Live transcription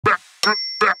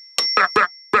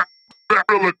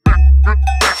But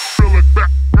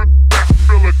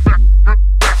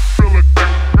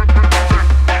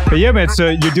yeah, man, so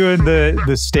you're doing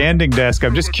the standing desk.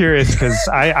 I'm just curious because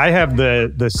I have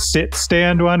the sit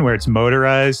stand one where it's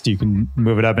motorized. You can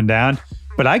move it up and down.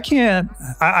 But I can't,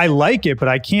 I like it, but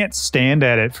I can't stand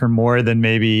at it for more than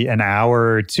maybe an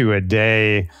hour or two a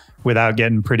day without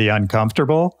getting pretty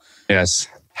uncomfortable. Yes.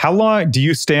 How long, do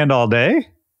you stand all day?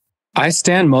 I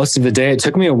stand most of the day. It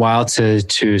took me a while to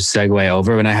segue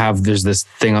over. And there's this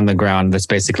thing on the ground that's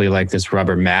basically like this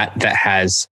rubber mat that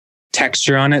has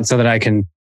texture on it so that I can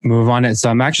move on it. So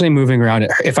I'm actually moving around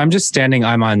it. If I'm just standing,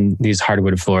 I'm on these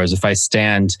hardwood floors. If I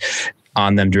stand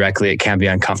on them directly, it can be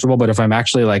uncomfortable. But if I'm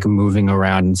actually like moving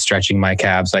around and stretching my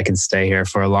calves, I can stay here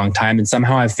for a long time. And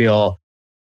somehow I feel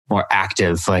more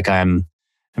active, like I'm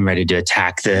ready to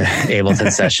attack the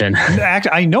Ableton session.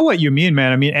 I know what you mean,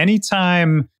 man. I mean,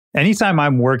 anytime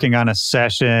I'm working on a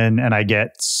session and I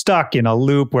get stuck in a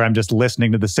loop where I'm just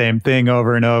listening to the same thing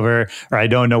over and over, or I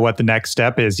don't know what the next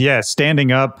step is,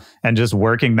 standing up and just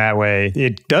working that way,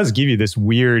 it does give you this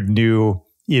weird new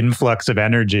influx of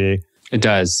energy. It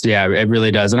does. Yeah, it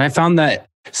really does. And I found that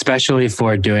especially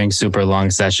for doing super long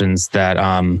sessions that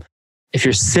if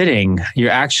you're sitting,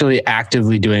 you're actually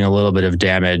actively doing a little bit of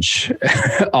damage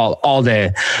all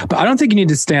day. But I don't think you need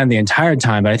to stand the entire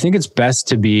time, but I think it's best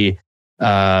to be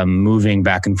moving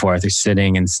back and forth or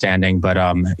sitting and standing. But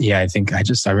I think I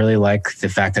really like the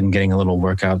fact that I'm getting a little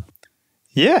workout.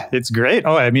 Yeah, it's great.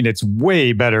 Oh, I mean, it's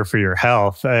way better for your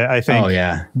health. I think,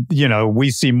 we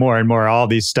see more and more all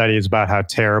these studies about how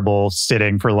terrible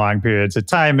sitting for long periods of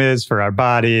time is for our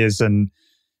bodies. And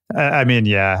I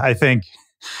think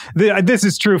this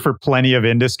is true for plenty of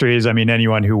industries. I mean,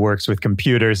 anyone who works with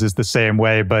computers is the same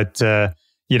way. But,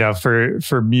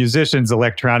 for musicians,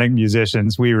 electronic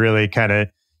musicians, we really kind of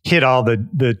hit all the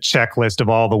checklist of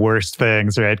all the worst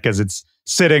things, right? Because it's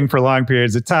sitting for long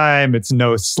periods of time. It's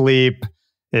no sleep.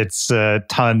 It's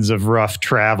tons of rough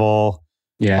travel,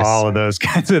 all of those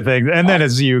kinds of things. And then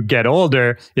as you get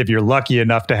older, if you're lucky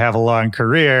enough to have a long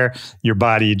career, your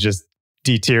body just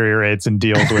deteriorates and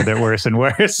deals with it worse and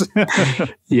worse.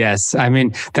 Yes. I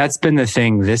mean, that's been the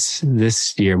thing this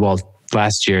year. Well,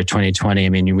 last year, 2020, I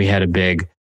mean, we had a big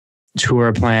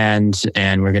tour planned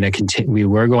and we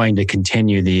were going to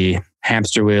continue the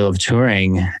hamster wheel of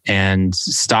touring, and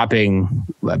stopping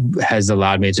has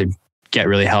allowed me to get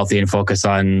really healthy and focus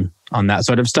on that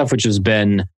sort of stuff, which has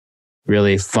been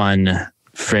really fun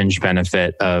fringe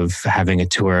benefit of having a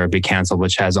tour be canceled,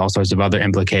 which has all sorts of other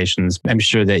implications. I'm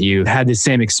sure that you had the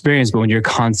same experience, but when you're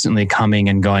constantly coming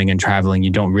and going and traveling, you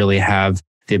don't really have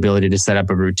the ability to set up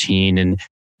a routine and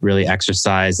really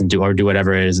exercise and do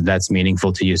whatever it is that's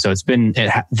meaningful to you. So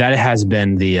that has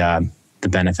been the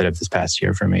benefit of this past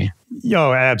year for me.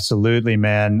 Yo, absolutely,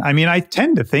 man. I mean, I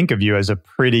tend to think of you as a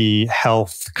pretty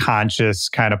health conscious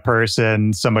kind of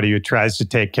person, somebody who tries to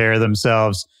take care of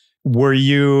themselves. Were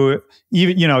you,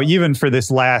 even for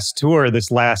this last tour, this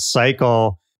last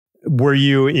cycle, were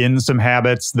you in some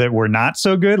habits that were not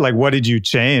so good? Like, what did you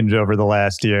change over the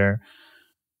last year?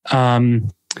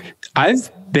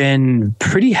 I've been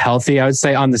pretty healthy, I would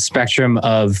say, on the spectrum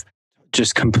of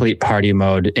just complete party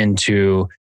mode into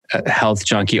health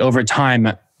junkie. Over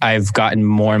time, I've gotten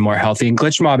more and more healthy. And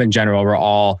Glitch Mob in general, we're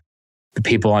all the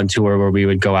people on tour where we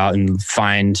would go out and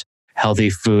find healthy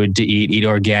food to eat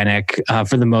organic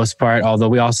for the most part, although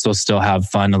we also still have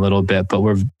fun a little bit, but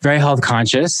we're very health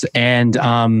conscious. And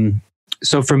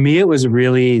so for me, it was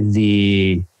really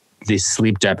the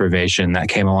sleep deprivation that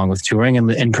came along with touring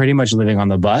and pretty much living on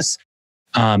the bus.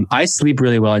 I sleep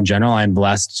really well in general. I'm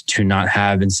blessed to not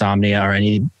have insomnia or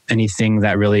anything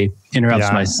that really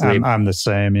interrupts my sleep. I'm the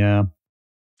same, yeah.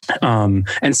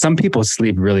 And some people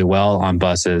sleep really well on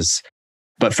buses,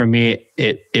 but for me,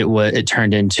 it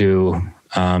turned into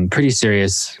pretty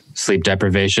serious sleep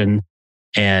deprivation,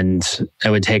 and it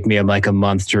would take me like a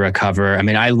month to recover. I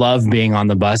mean, I love being on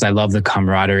the bus. I love the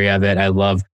camaraderie of it. I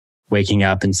love waking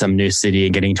up in some new city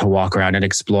and getting to walk around and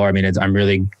explore. I mean, I'm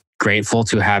really grateful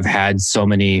to have had so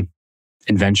many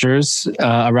adventures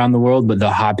around the world, but the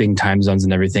hopping time zones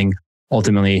and everything,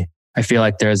 ultimately, I feel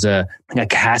like there's a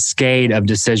cascade of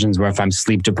decisions where if I'm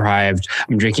sleep deprived,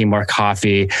 I'm drinking more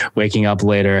coffee, waking up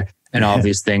later, and all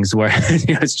these things where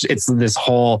it's this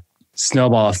whole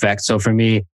snowball effect. So for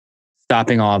me,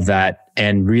 stopping all of that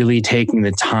and really taking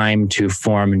the time to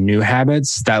form new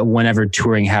habits that whenever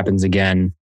touring happens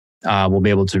again, we'll be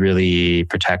able to really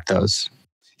protect those.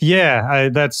 Yeah,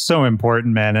 that's so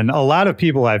important, man. And a lot of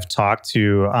people I've talked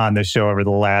to on the show over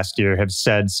the last year have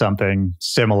said something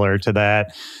similar to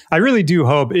that. I really do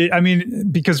hope,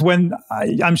 because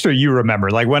I'm sure you remember,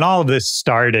 like when all of this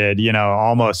started,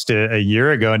 almost a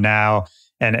year ago now,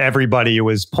 and everybody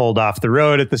was pulled off the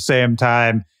road at the same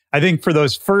time. I think for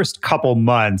those first couple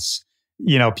months,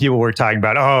 people were talking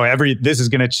about, this is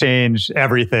going to change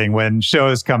everything. When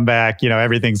shows come back,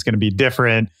 everything's going to be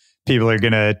different. People are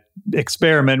going to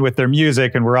experiment with their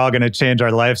music and we're all going to change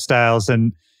our lifestyles.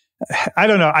 And I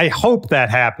don't know, I hope that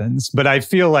happens, but I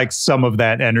feel like some of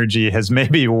that energy has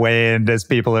maybe waned as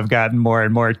people have gotten more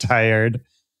and more tired.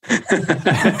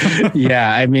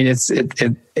 Yeah, I mean,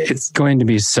 it's going to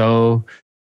be so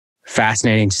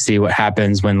fascinating to see what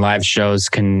happens when live shows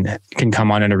can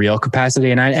come on in a real capacity.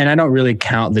 And I don't really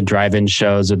count the drive-in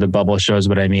shows or the bubble shows,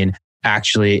 but I mean,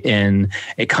 actually in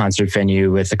a concert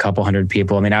venue with a couple hundred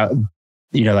people. I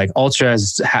mean, like Ultra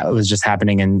was just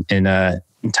happening in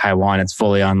Taiwan. It's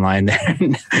fully online there.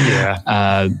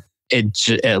 Yeah.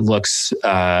 It looks,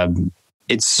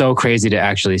 it's so crazy to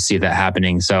actually see that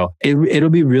happening. So it'll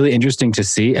be really interesting to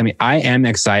see. I mean, I am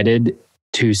excited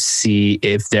to see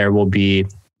if there will be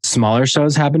smaller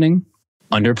shows happening,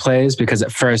 underplays, because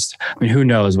at first, I mean, who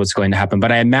knows what's going to happen?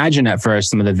 But I imagine at first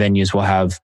some of the venues will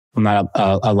not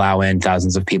allow in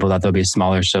thousands of people, that there'll be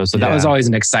smaller shows. So that was always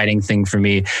an exciting thing for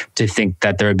me, to think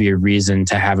that there would be a reason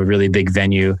to have a really big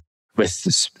venue with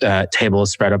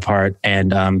tables spread apart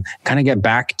and kind of get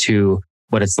back to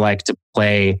what it's like to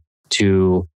play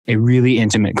to a really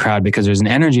intimate crowd, because there's an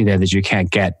energy there that you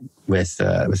can't get with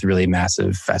really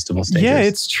massive festival stages. Yeah,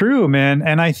 it's true, man.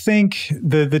 And I think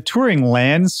the touring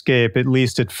landscape, at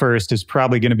least at first, is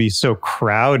probably going to be so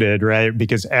crowded, right?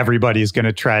 Because everybody's going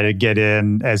to try to get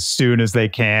in as soon as they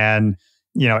can.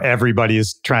 Everybody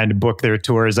is trying to book their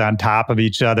tours on top of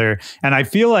each other. And I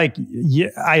feel like,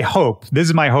 I hope, this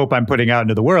is my hope I'm putting out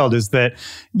into the world, is that,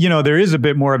 there is a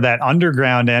bit more of that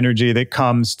underground energy that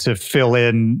comes to fill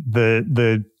in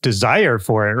the desire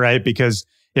for it, right? Because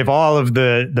if all of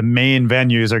the main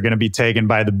venues are going to be taken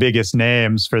by the biggest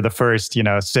names for the first,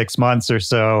 6 months or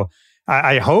so,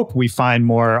 I hope we find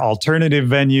more alternative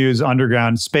venues,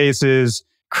 underground spaces,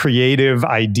 creative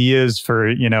ideas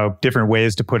for, different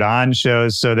ways to put on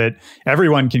shows, so that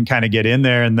everyone can kind of get in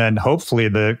there, and then hopefully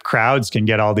the crowds can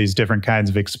get all these different kinds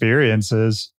of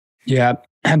experiences. Yeah,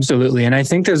 absolutely. And I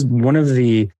think there's one of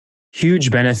the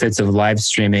huge benefits of live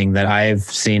streaming that I've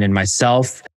seen in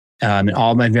myself, in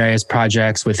all my various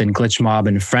projects within Glitch Mob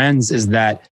and friends, is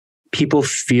that people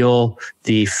feel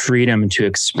the freedom to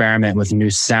experiment with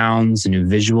new sounds and new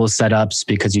visual setups,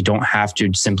 because you don't have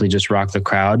to simply just rock the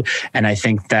crowd. And I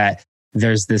think that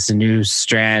there's this new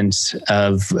strand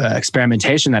of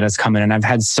experimentation that has come in. And I've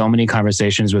had so many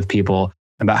conversations with people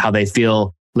about how they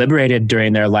feel liberated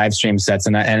during their live stream sets.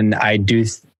 And I do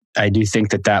think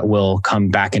that will come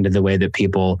back into the way that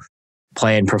people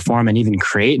play and perform and even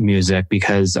create music,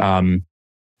 because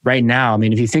right now, I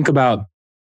mean, if you think about,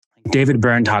 David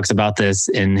Byrne talks about this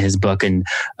in his book, and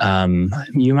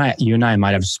you and I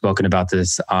might have spoken about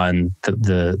this on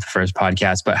the first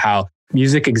podcast, but how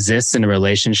music exists in a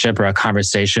relationship or a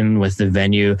conversation with the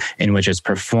venue in which it's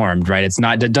performed, right?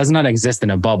 It does not exist in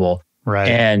a bubble. Right.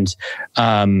 And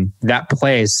that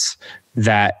place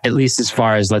that, at least as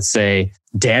far as, let's say,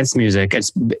 dance music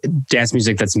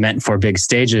that's meant for big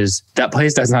stages, that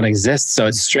place does not exist. So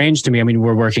it's strange to me. I mean,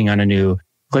 we're working on a new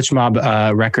Glitch Mob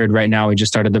record right now. We just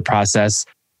started the process,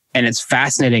 and it's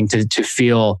fascinating to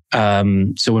feel.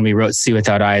 So when we wrote See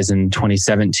Without Eyes in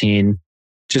 2017,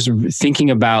 just thinking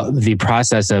about the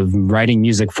process of writing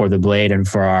music for the Blade and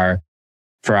for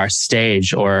our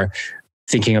stage, or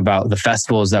thinking about the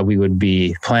festivals that we would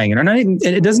be playing. And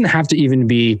it doesn't have to even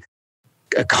be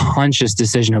a conscious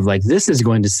decision of like, this is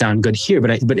going to sound good here,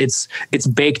 but it's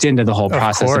baked into the whole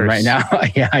process. And right now,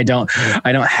 I don't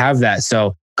have that.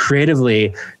 So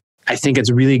creatively, I think it's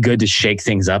really good to shake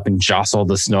things up and jostle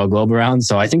the snow globe around.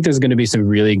 So I think there's going to be some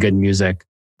really good music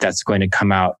that's going to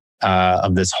come out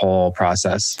of this whole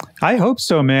process. I hope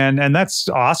so, man. And that's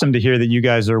awesome to hear that you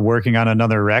guys are working on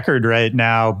another record right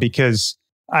now, because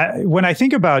when I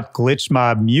think about Glitch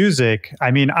Mob music,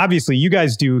 I mean, obviously you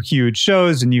guys do huge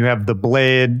shows, and you have the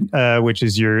Blade, which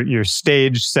is your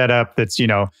stage setup that's,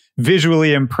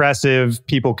 visually impressive.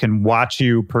 People can watch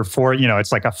you perform,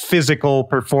 it's like a physical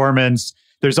performance.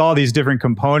 There's all these different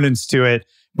components to it.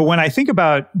 But when I think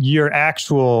about your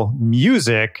actual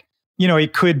music,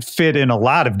 it could fit in a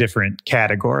lot of different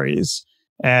categories.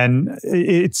 And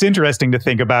it's interesting to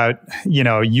think about,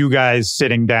 you guys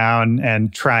sitting down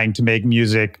and trying to make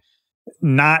music,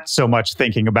 not so much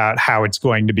thinking about how it's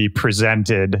going to be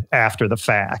presented after the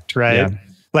fact, right?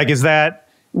 Like,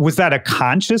 was that a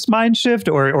conscious mind shift,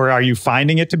 or are you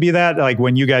finding it to be that? Like,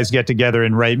 when you guys get together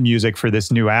and write music for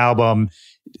this new album,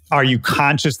 are you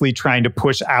consciously trying to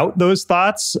push out those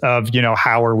thoughts of,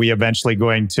 how are we eventually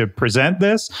going to present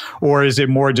this? Or is it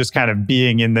more just kind of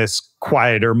being in this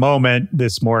quieter moment,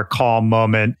 this more calm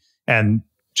moment, and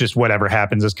just whatever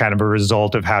happens is kind of a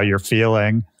result of how you're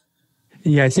feeling?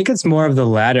 Yeah, I think it's more of the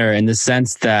latter, in the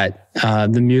sense that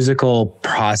the musical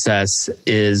process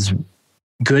is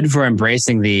good for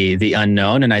embracing the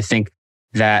unknown. And I think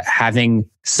that having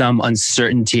some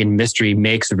uncertainty and mystery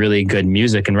makes really good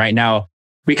music. And right now,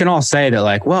 we can all say that,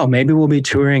 like, well, maybe we'll be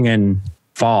touring in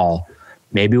fall.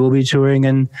 Maybe we'll be touring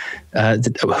in...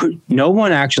 no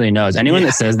one actually knows. Anyone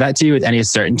that says that to you with any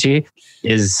certainty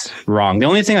is wrong. The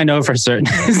only thing I know for certain,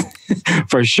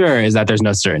 for sure, is that there's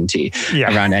no certainty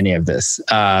around any of this.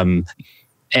 And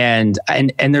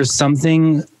there's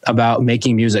something about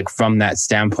making music from that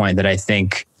standpoint that I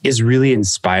think is really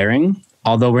inspiring.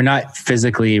 Although we're not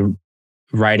physically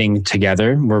writing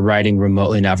together, we're writing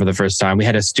remotely now for the first time. We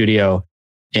had a studio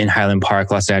in Highland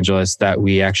Park, Los Angeles, that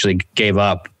we actually gave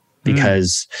up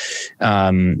because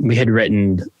we had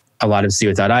written a lot of See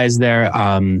Without Eyes there,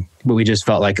 but we just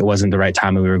felt like it wasn't the right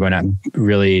time and we were going to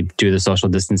really do the social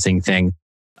distancing thing.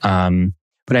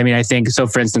 But I mean, I think, so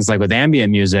for instance, like with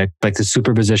ambient music, like the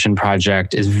Superposition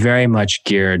project is very much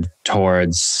geared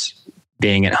towards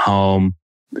being at home,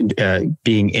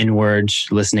 being inward,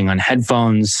 listening on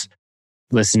headphones,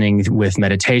 listening with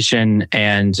meditation.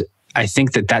 And I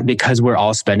think that because we're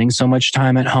all spending so much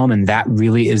time at home, and that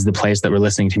really is the place that we're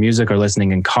listening to music, or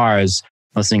listening in cars,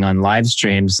 listening on live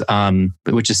streams,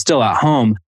 which is still at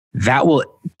home, that will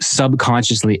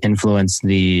subconsciously influence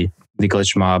the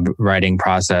Glitch Mob writing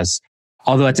process.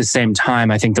 Although at the same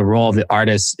time, I think the role of the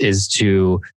artist is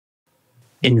to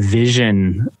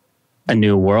envision a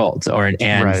new world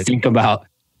and think about,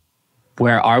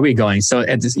 where are we going? So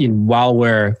while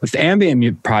we're with the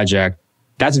ambient project,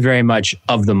 that's very much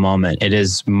of the moment. It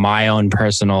is my own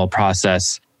personal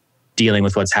process dealing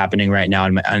with what's happening right now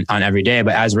on every day.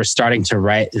 But as we're starting to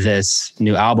write this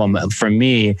new album, for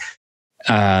me,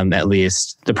 at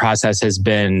least, the process has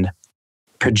been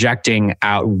projecting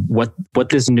out what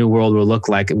this new world will look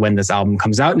like when this album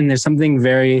comes out. And there's something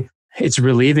it's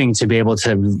relieving to be able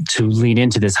to lean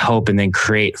into this hope and then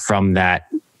create from that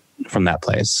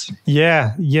place.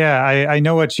 Yeah. I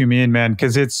know what you mean, man,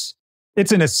 because it's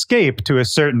an escape to a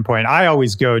certain point. I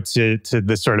always go to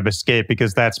this sort of escape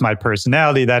because that's my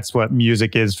personality. That's what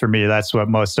music is for me. That's what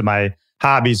most of my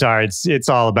hobbies are. It's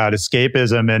all about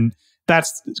escapism. And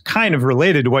that's kind of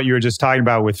related to what you were just talking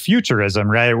about with futurism,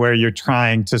 right? Where you're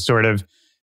trying to sort of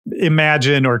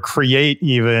imagine or create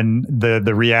even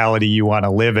the reality you want to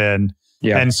live in.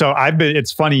 Yeah. And so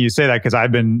it's funny you say that, because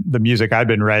the music I've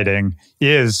been writing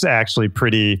is actually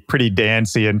pretty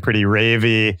dancey and pretty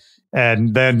ravey.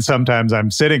 And then sometimes I'm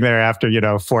sitting there after,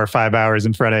 4 or 5 hours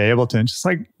in front of Ableton, just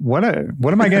like, what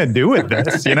am I going to do with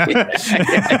this?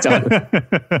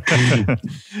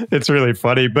 It's really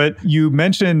funny. But you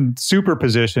mentioned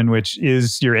Superposition, which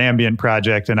is your ambient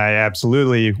project, and I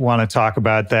absolutely want to talk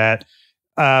about that.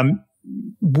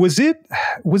 Was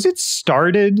it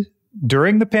started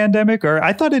during the pandemic, or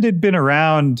I thought it had been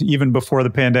around even before the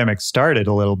pandemic started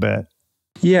a little bit?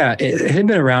 Yeah, it had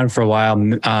been around for a while.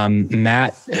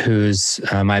 Matt, who's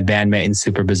my bandmate in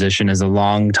Superposition, is a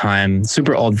long-time,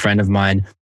 super old friend of mine,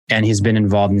 and he's been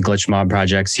involved in Glitch Mob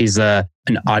projects. He's an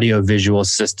audio-visual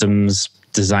systems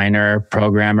designer,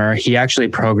 programmer. He actually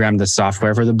programmed the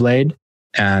software for the Blade,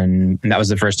 and that was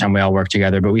the first time we all worked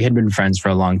together, but we had been friends for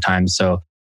a long time. So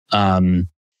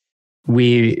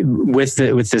with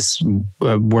this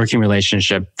working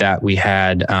relationship that we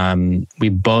had, we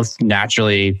both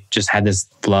naturally just had this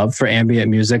love for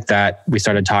ambient music that we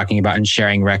started talking about and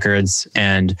sharing records.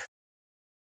 And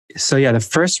so, yeah, the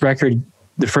first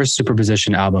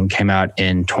Superposition album came out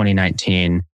in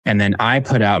 2019. And then I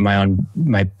put out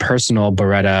my personal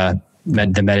Boreta,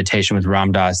 the meditation with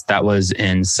Ram Dass. That was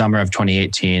in summer of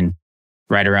 2018,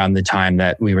 right around the time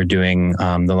that we were doing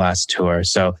the last tour.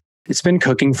 So it's been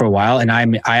cooking for a while, and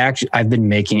I've been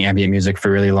making ambient music for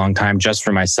a really long time, just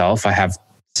for myself. I have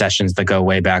sessions that go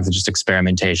way back to just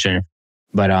experimentation,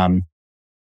 but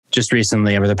just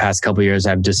recently, over the past couple of years,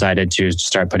 I've decided to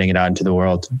start putting it out into the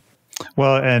world.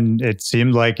 Well, and it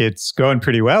seemed like it's going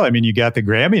pretty well. I mean, you got the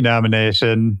Grammy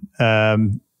nomination,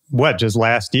 just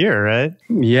last year, right?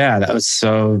 Yeah, that was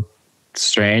so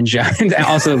strange. And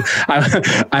also,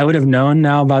 I would have known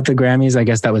now about the Grammys. I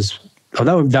guess that would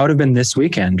have been this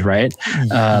weekend, right?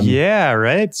 Yeah,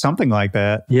 right. Something like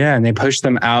that. Yeah, and they pushed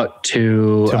them out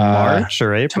to March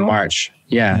or April? To March.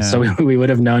 Yeah. So we would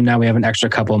have known now. We have an extra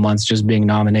couple of months just being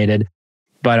nominated.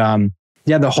 But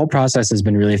yeah, the whole process has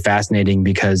been really fascinating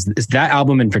because that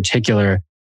album in particular,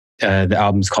 the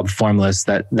album's called Formless,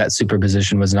 that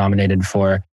Superposition was nominated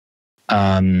for,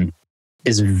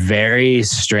 is very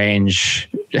strange,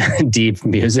 deep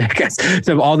music.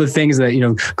 So all the things that,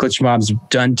 Glitch Mob's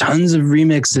done tons of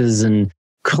remixes and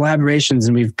collaborations,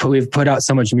 and we've put out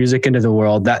so much music into the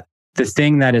world, that the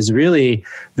thing that is really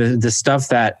the stuff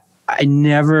that I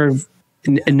never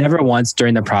once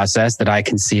during the process that I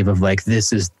conceive of like,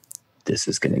 this is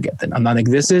going to get them. I'm not like,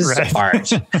 this is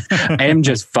art. I am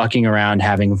just fucking around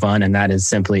having fun. And that is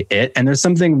simply it. And there's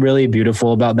something really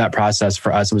beautiful about that process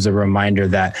for us. It was a reminder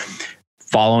that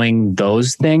following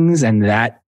those things and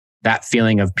that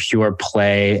feeling of pure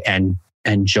play and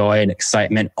joy and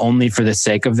excitement only for the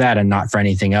sake of that and not for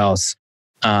anything else.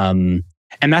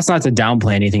 And that's not to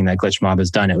downplay anything that Glitch Mob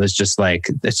has done. It was just like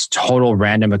this total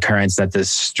random occurrence that this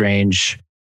strange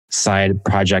side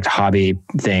project hobby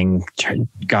thing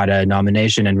got a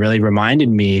nomination, and really reminded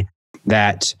me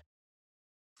that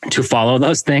to follow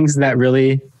those things that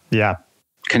really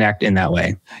connect in that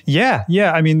way. Yeah.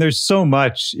 I mean, there's so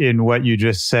much in what you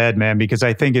just said, man, because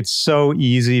I think it's so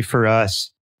easy for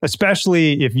us,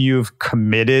 especially if you've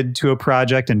committed to a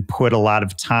project and put a lot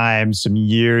of time, some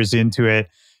years into it,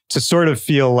 to sort of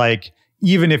feel like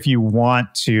even if you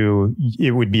want to,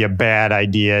 it would be a bad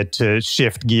idea to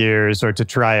shift gears or to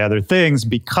try other things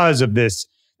because of this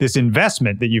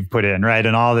investment that you've put in, right?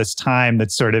 And all this time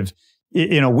that's sort of,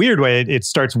 in a weird way, it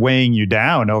starts weighing you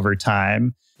down over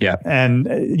time. Yeah. And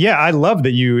I love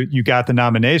that you got the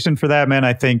nomination for that, man.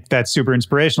 I think that's super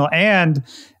inspirational. And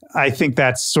I think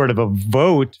that's sort of a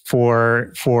vote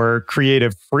for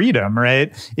creative freedom,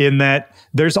 right? In that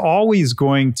there's always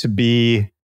going to be,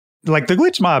 like, the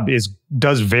Glitch Mob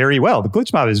does very well. The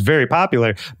Glitch Mob is very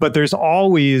popular, but there's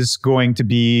always going to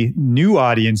be new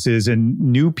audiences and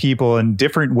new people and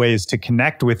different ways to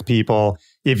connect with people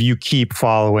if you keep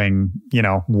following,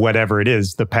 whatever it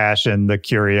is, the passion, the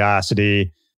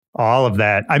curiosity, all of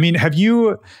that. I mean, I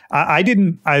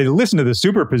listened to the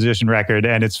Superposition record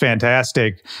and it's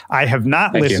fantastic. I have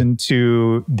not listened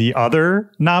to the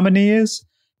other nominees.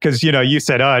 Because, you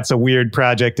said, it's a weird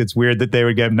project. It's weird that they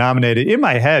would get nominated. In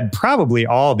my head, probably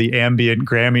all the ambient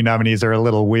Grammy nominees are a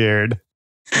little weird.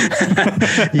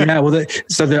 Yeah, well,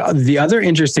 the other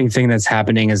interesting thing that's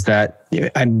happening is that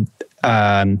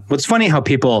what's funny how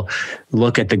people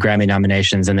look at the Grammy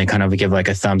nominations and they kind of give like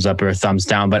a thumbs up or a thumbs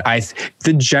down. But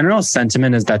the general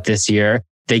sentiment is that this year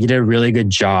they did a really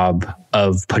good job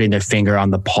of putting their finger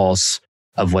on the pulse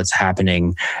of what's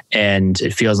happening. And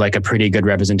it feels like a pretty good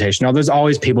representation. Now, there's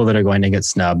always people that are going to get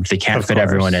snubbed. They can't fit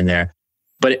everyone in there.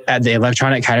 But at the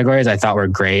electronic categories, I thought were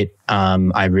great.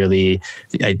 They really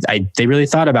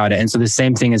thought about it. And so the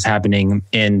same thing is happening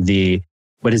in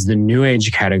what is the new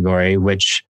age category,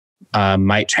 which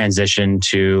might transition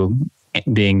to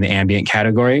being the ambient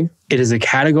category. It is a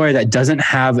category that doesn't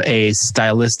have a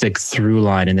stylistic through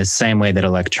line in the same way that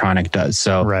electronic does.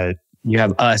 So you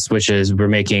have us, which is we're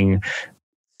making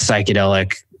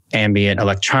psychedelic, ambient,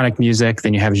 electronic music.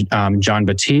 Then you have John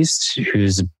Batiste, who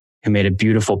made a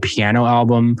beautiful piano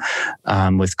album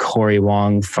with Corey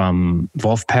Wong from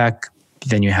Wolfpack.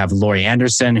 Then you have Laurie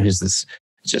Anderson, who's this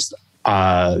just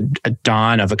a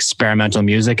dawn of experimental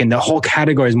music. And the whole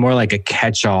category is more like a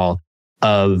catch-all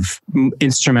of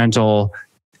instrumental,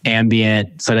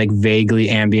 ambient, so like vaguely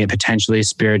ambient, potentially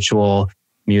spiritual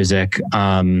music.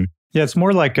 Yeah, it's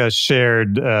more like a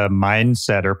shared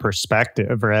mindset or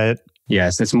perspective, right?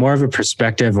 Yes, it's more of a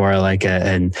perspective or like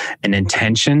an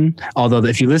intention. Although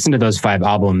if you listen to those 5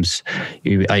 albums,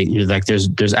 you're like,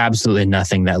 there's absolutely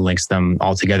nothing that links them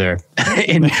all together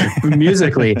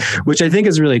musically, which I think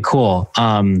is really cool.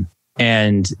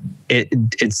 And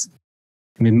it's,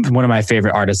 I mean, one of my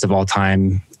favorite artists of all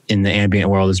time in the ambient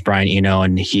world is Brian Eno,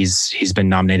 and he's been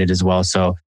nominated as well.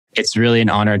 So it's really an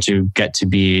honor to get to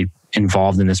be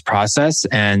involved in this process.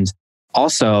 And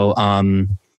also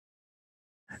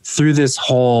through this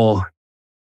whole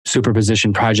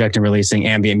Superposition project and releasing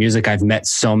ambient music, I've met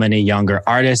so many younger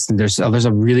artists, and there's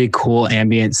a really cool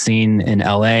ambient scene in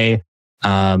LA.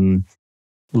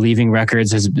 Leaving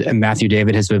Records Matthew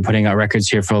David has been putting out records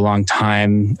here for a long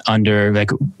time under like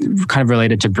kind of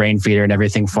related to Brain Feeder and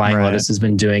everything Flying Lotus has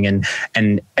been doing.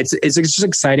 And it's just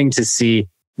exciting to see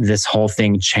this whole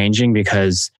thing changing,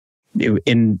 because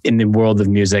in the world of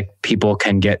music, people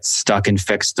can get stuck and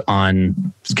fixed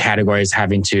on categories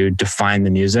having to define the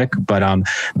music. But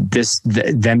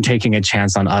them taking a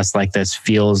chance on us like this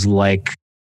feels like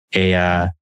a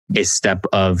a step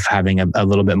of having a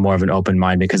little bit more of an open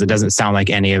mind, because it doesn't sound like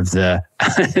any of the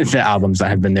the albums that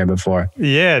have been there before.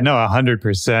 Yeah, no,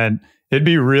 100%. It'd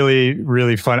be really,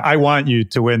 really fun. I want you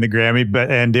to win the Grammy,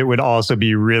 and it would also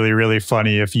be really, really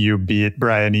funny if you beat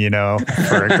Brian Eno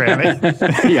for a Grammy.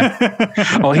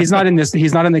 Yeah. Oh, he's not in this.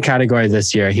 He's not in the category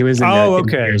this year. He was in the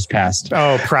years past.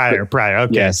 Oh, prior.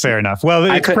 Okay, yes. Fair enough. Well,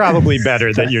 it's probably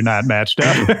better that you're not matched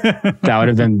up. That would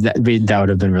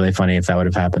have been really funny if that would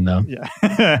have happened, though.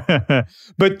 Yeah.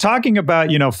 But talking about,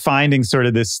 finding sort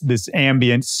of this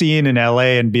ambient scene in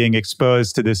LA and being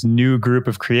exposed to this new group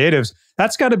of creatives,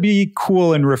 that's got to be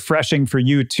cool and refreshing for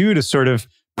you too, to sort of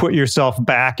put yourself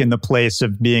back in the place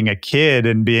of being a kid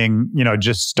and being,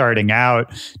 just starting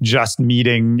out, just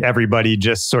meeting everybody,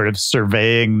 just sort of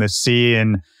surveying the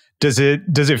scene. Does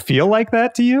it feel like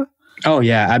that to you? Oh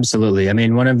yeah, absolutely. I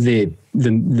mean, one of the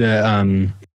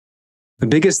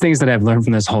biggest things that I've learned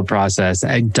from this whole process,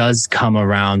 it does come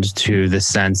around to the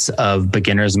sense of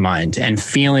beginner's mind and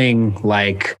feeling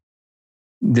like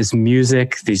this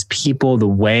music, these people, the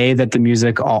way that the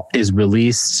music is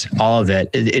released, all of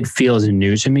it feels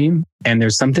new to me. And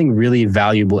there's something really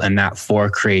valuable in that for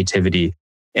creativity,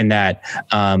 in that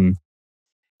I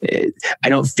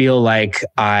don't feel like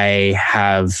I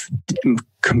have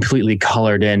completely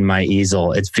colored in my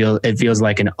easel. It feels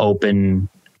like an open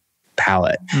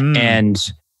palette.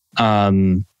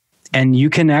 And you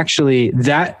can actually,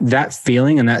 that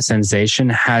feeling and that sensation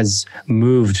has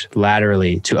moved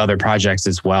laterally to other projects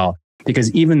as well. Because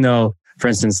even though, for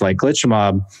instance, like Glitch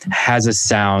Mob has a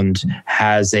sound,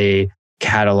 has a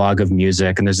catalog of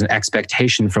music, and there's an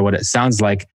expectation for what it sounds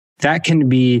like, that can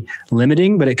be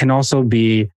limiting, but it can also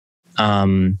be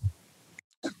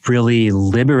really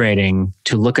liberating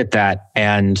to look at that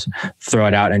and throw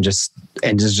it out and just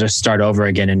start over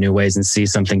again in new ways and see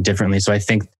something differently. So I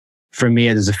think, for me,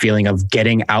 it is a feeling of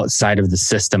getting outside of the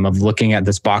system, of looking at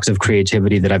this box of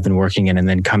creativity that I've been working in and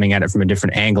then coming at it from a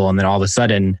different angle. And then all of a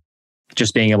sudden,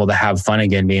 just being able to have fun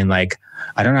again, being like,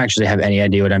 I don't actually have any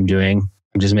idea what I'm doing.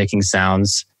 I'm just making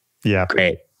sounds. Yeah.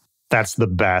 Great. That's the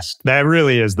best. That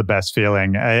really is the best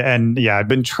feeling. I've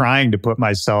been trying to put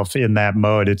myself in that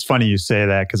mode. It's funny you say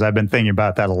that, because I've been thinking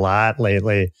about that a lot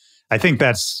lately. I think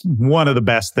that's one of the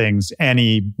best things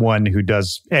anyone who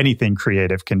does anything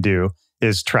creative can do,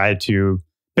 is try to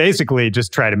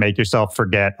make yourself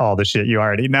forget all the shit you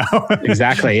already know.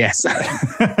 Exactly. Yes.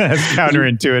 As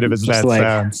counterintuitive as that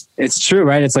sounds. It's true,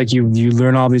 right? It's like you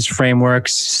learn all these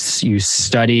frameworks, you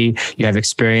study, you have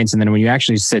experience, and then when you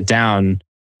actually sit down,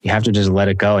 you have to just let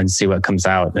it go and see what comes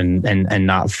out, and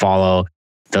not follow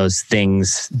those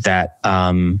things that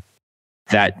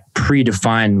that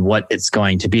predefine what it's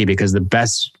going to be, because the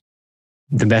best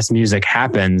music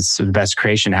happens, the best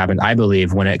creation happens, I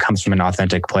believe, when it comes from an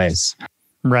authentic place.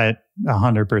 Right.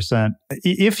 100%.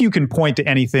 If you can point to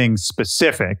anything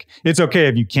specific, it's okay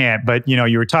if you can't, but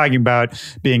you were talking about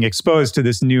being exposed to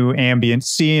this new ambient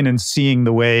scene and seeing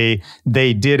the way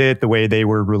they did it, the way they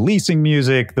were releasing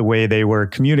music, the way they were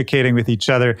communicating with each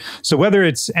other. So whether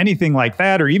it's anything like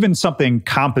that, or even something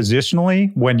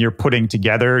compositionally, when you're putting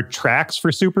together tracks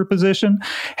for Superposition,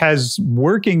 has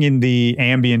working in the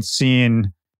ambient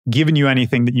scene given you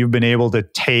anything that you've been able to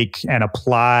take and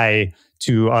apply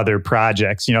to other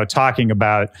projects, talking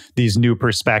about these new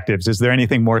perspectives? Is there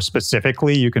anything more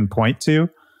specifically you can point to?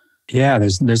 Yeah,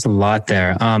 there's a lot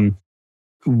there.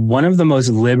 One of the most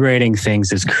liberating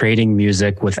things is creating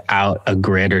music without a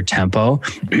grid or tempo.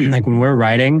 Like when we're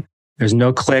writing, there's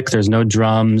no click, there's no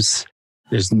drums,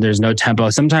 there's no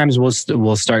tempo. Sometimes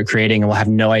we'll start creating and we'll have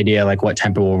no idea like what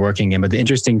tempo we're working in. But the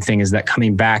interesting thing is that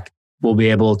coming back, we'll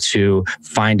be able to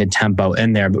find a tempo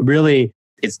in there. But really,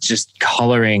 it's just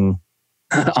coloring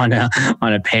on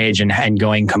a page and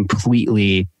going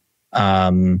completely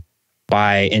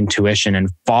by intuition and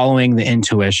following the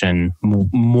intuition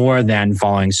more than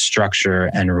following structure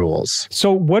and rules.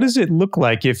 So what does it look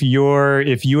like if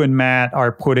you and Matt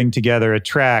are putting together a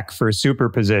track for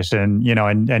Superposition,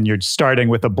 and you're starting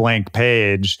with a blank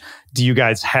page? Do you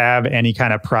guys have any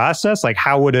kind of process? Like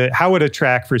how would a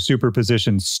track for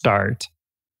Superposition start?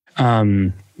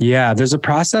 Yeah, there's a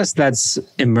process that's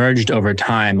emerged over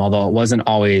time, although it wasn't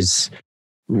always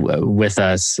with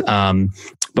us.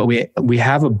 But we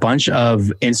have a bunch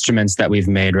of instruments that we've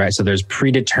made, right? So there's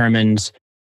predetermined.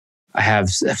 I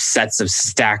have sets of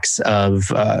stacks of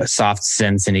soft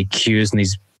synths and EQs and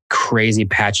these crazy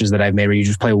patches that I've made where you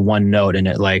just play one note and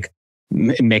it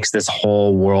makes this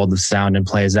whole world of sound and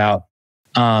plays out.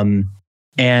 And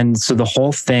so the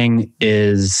whole thing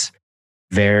is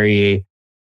very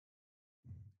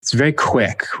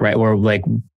quick, right? Where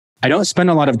I don't spend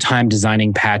a lot of time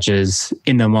designing patches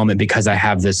in the moment because I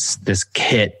have this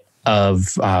kit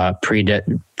of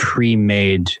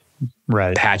pre-made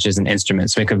patches and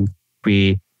instruments. So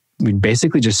we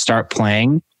basically just start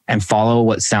playing and follow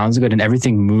what sounds good, and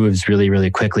everything moves really, really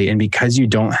quickly. And because you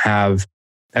don't have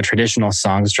a traditional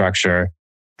song structure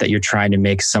that you're trying to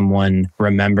make someone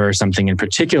remember something in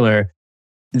particular,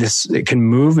 it can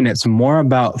move, and it's more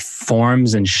about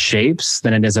forms and shapes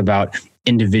than it is about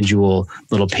individual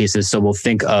little pieces. So we'll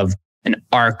think of an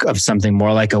arc of something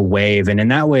more like a wave. And in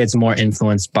that way, it's more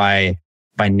influenced by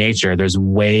nature. There's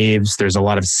waves, there's a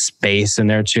lot of space in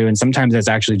there too. And sometimes it's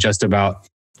actually just about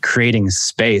creating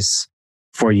space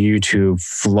for you to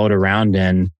float around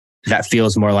in that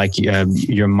feels more like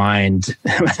your mind,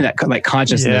 that like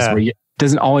consciousness, where it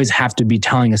doesn't always have to be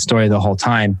telling a story the whole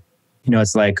time. You know,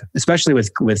 it's like, especially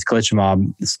with Glitch Mob,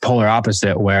 it's polar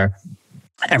opposite, where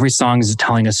every song is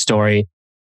telling a story.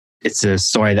 It's a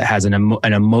story that has an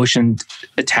emotion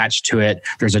attached to it.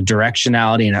 There's a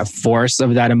directionality and a force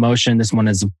of that emotion. This one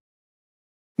is,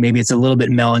 maybe it's a little bit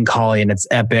melancholy and it's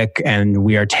epic, and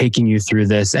we are taking you through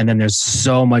this. And then there's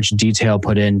so much detail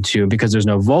put into, because there's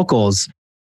no vocals,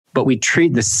 but we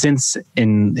treat the synths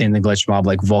in the Glitch Mob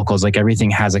like vocals, like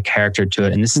everything has a character to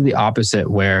it. And this is the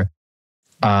opposite, where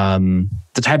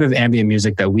the type of ambient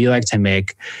music that we like to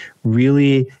make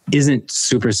really isn't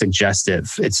super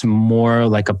suggestive. It's more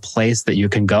like a place that you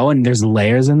can go, and there's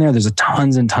layers in there. There's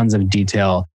tons and tons of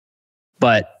detail,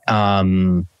 but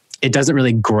it doesn't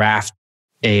really graft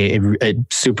a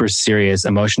super serious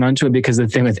emotion onto it, because the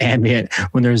thing with ambient,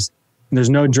 when there's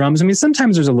no drums, I mean,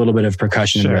 sometimes there's a little bit of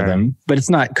percussion and rhythm, but it's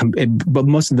not, but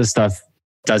most of the stuff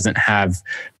doesn't have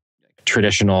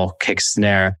traditional kick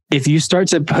snare. If you start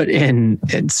to put in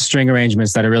string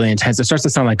arrangements that are really intense, it starts to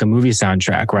sound like a movie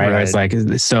soundtrack, right? It's like,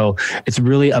 so it's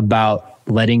really about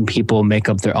letting people make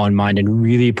up their own mind and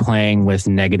really playing with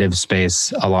negative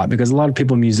space a lot, because a lot of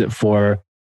people use it for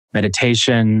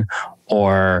meditation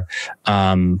or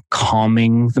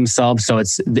calming themselves. So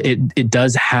it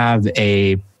does have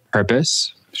a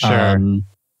purpose.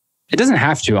 It doesn't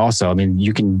have to also. I mean,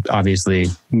 you can obviously,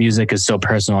 music is so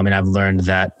personal. I mean, I've learned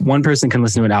that one person can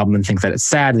listen to an album and think that it's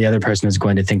sad. The other person is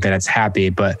going to think that it's happy.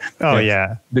 But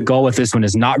the goal with this one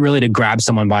is not really to grab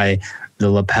someone by the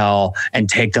lapel and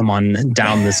take them on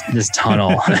down this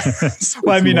tunnel.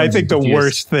 Well, I mean, I think the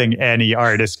worst thing any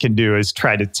artist can do is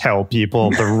try to tell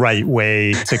people the right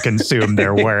way to consume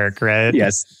their work, right?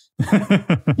 Yes.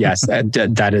 Yes,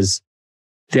 that is...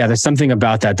 Yeah, there's something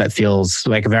about that feels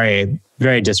like very,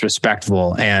 very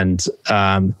disrespectful. And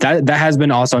that has been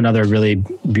also another really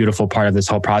beautiful part of this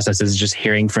whole process, is just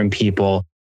hearing from people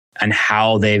and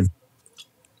how they've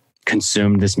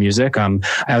consumed this music. I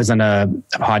was on a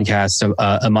podcast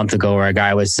a month ago where a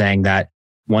guy was saying that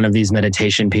one of these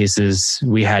meditation pieces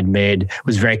we had made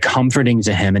was very comforting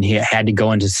to him, and he had to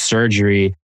go into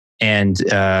surgery, and he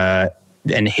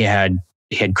had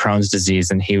Crohn's disease,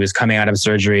 and he was coming out of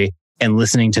surgery and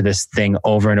listening to this thing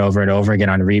over and over and over again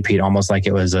on repeat, almost like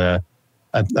it was a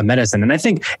medicine. And I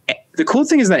think the cool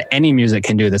thing is that any music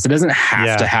can do this. It doesn't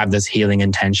have to have this healing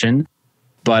intention,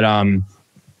 but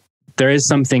there is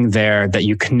something there that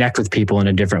you connect with people in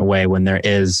a different way when there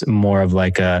is more of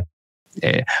like a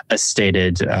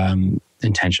stated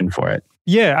intention for it.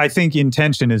 Yeah, I think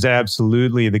intention is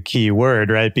absolutely the key word,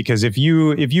 right? Because if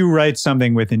you write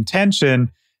something with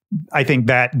intention, I think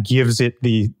that gives it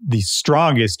the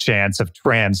strongest chance of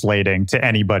translating to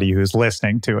anybody who's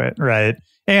listening to it, right?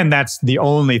 And that's the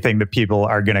only thing that people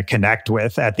are going to connect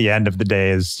with at the end of the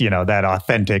day is, that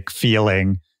authentic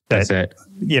feeling that,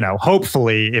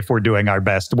 hopefully, if we're doing our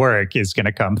best work, is going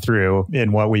to come through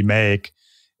in what we make.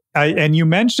 And you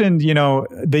mentioned,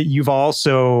 that you've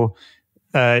also,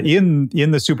 in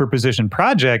the Superposition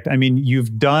project, I mean,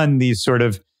 you've done these sort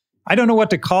of, I don't know what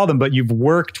to call them, but you've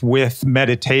worked with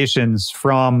meditations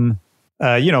from,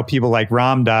 people like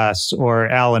Ram Dass or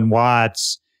Alan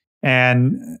Watts.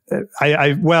 And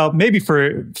well, maybe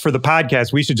for the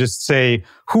podcast, we should just say,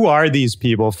 who are these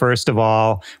people? First of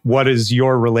all, what is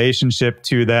your relationship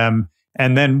to them?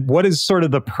 And then what is sort of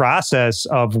the process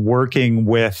of working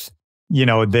with,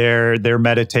 their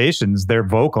meditations, their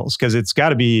vocals? Because it's got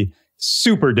to be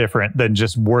super different than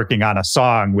just working on a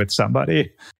song with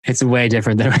somebody. It's way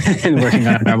different than working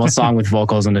on a normal song with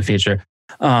vocals in the feature.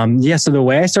 So the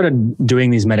way I started doing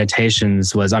these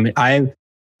meditations was,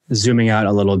 zooming out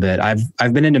a little bit.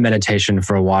 I've been into meditation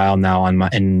for a while now on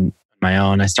my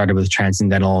own. I started with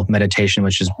transcendental meditation,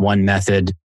 which is one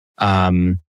method.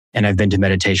 And I've been to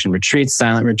meditation retreats,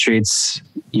 silent retreats,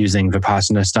 using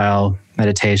Vipassana style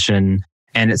meditation.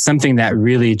 And it's something that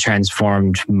really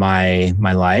transformed my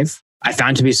life. I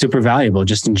found to be super valuable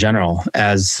just in general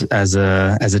as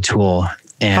a tool.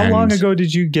 And how long ago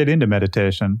did you get into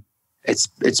meditation?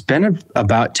 It's been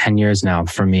about 10 years now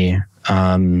for me.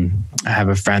 I have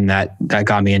a friend that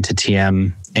got me into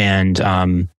TM,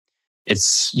 and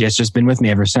it's just been with me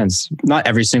ever since. Not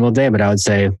every single day, but I would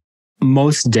say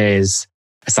most days,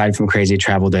 aside from crazy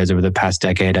travel days over the past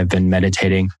decade, I've been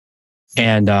meditating.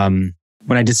 And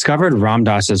when I discovered Ram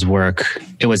Dass's work,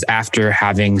 it was after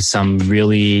having some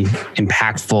really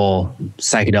impactful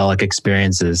psychedelic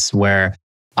experiences where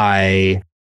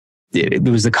it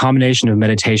was a combination of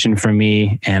meditation for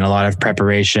me and a lot of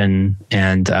preparation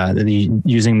and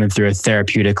using them through a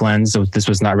therapeutic lens. So this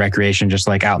was not recreation, just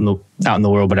like out in the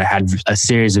world, but I had a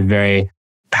series of very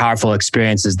powerful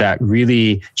experiences that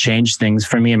really changed things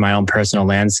for me in my own personal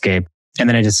landscape. And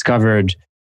then I discovered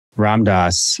Ram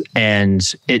Dass,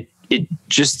 and it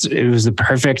was the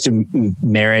perfect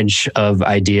marriage of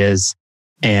ideas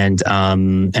and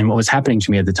what was happening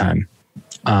to me at the time.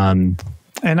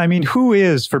 And I mean,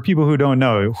 for people who don't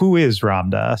know, who is Ram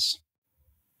Dass?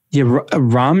 Yeah,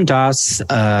 Ram Dass,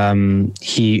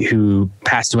 who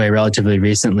passed away relatively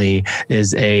recently,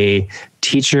 is a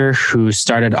teacher who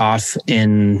started off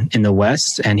in the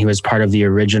West, and he was part of the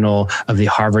original of the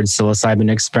Harvard psilocybin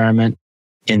experiment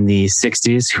in the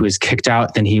 60s, who was kicked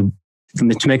out. Then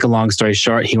to make a long story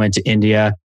short, he went to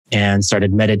India and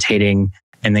started meditating,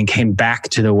 and then came back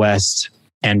to the West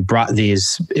and brought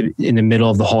these, in the middle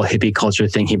of the whole hippie culture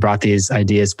thing, he brought these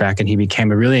ideas back, and he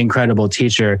became a really incredible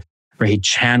teacher where he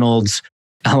channeled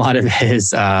a lot of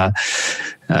his,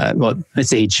 let's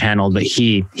say he channeled, but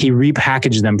he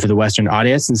repackaged them for the Western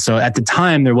audience. And so at the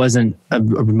time, there wasn't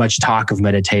much talk of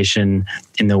meditation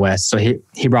in the West. So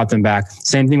he brought them back.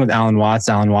 Same thing with Alan Watts.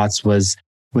 Alan Watts was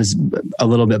a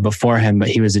little bit before him, but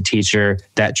he was a teacher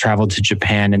that traveled to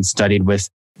Japan and studied with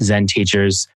Zen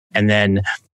teachers, and then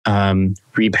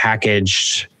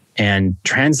repackaged and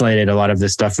translated a lot of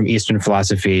this stuff from Eastern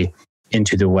philosophy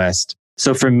into the West.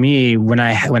 So for me, when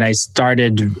I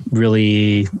started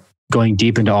really going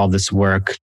deep into all this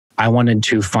work, I wanted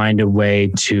to find a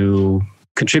way to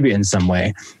contribute in some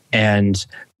way. And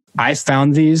I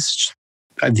found these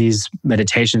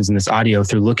meditations and this audio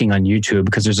through looking on YouTube,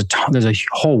 because there's a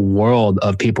whole world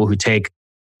of people who take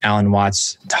Alan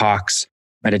Watts talks,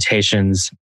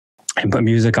 meditations, and put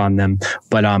music on them.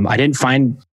 But I didn't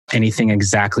find anything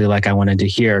exactly like I wanted to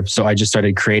hear. So I just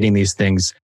started creating these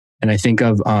things. And I think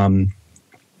of,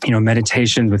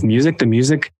 meditation with music. The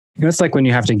music, it's like when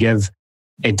you have to give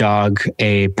a dog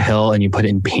a pill and you put it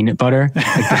in peanut butter.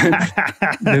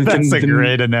 That's a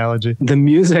great analogy. The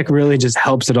music really just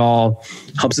helps it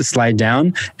slide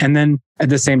down. And then at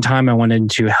the same time, I wanted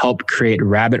to help create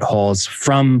rabbit holes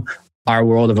from our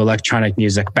world of electronic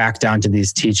music back down to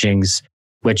these teachings,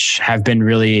 which have been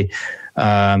really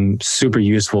super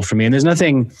useful for me. And there's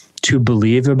nothing to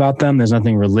believe about them. There's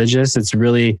nothing religious. It's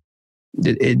really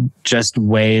just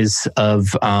ways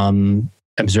of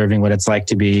observing what it's like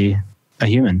to be a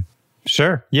human.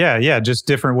 Sure. Yeah. Just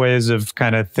different ways of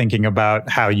kind of thinking about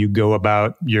how you go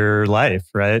about your life,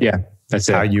 right? Yeah, that's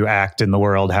it. How you act in the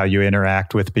world, how you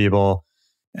interact with people.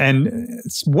 And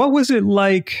what was it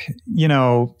like,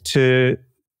 to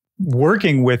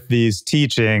working with these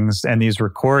teachings and these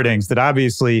recordings that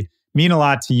obviously mean a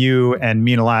lot to you and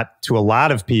mean a lot to a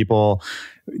lot of people?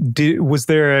 Was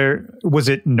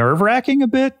it nerve-wracking a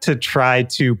bit to try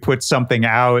to put something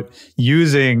out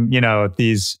using,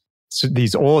 these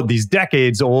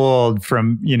decades old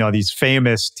from, these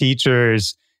famous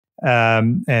teachers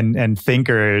and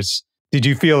thinkers? Did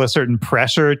you feel a certain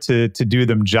pressure to do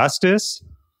them justice?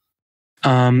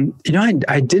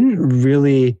 I didn't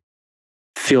really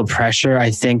feel pressure.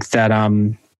 I think that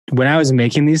when I was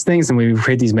making these things and we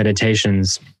create these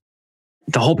meditations,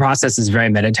 the whole process is very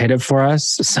meditative for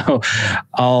us. So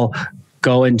I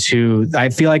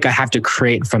feel like I have to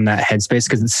create from that headspace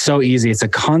because it's so easy. It's a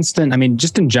constant,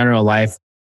 just in general life,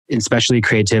 especially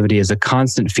creativity, is a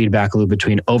constant feedback loop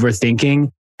between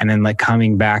overthinking and then like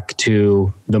coming back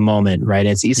to the moment, right?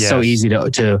 It's so easy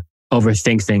to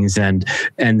overthink things and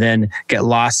then get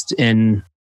lost in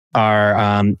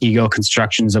our ego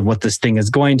constructions of what this thing is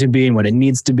going to be and what it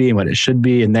needs to be and what it should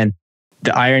be. And then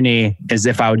the irony is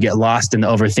if I would get lost in the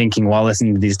overthinking while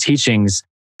listening to these teachings,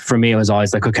 for me, it was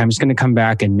always like, okay, I'm just going to come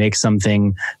back and make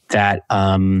something that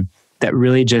that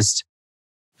really just,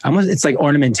 it's like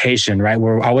ornamentation, right?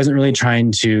 Where I wasn't really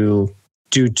trying to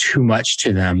do too much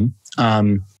to them.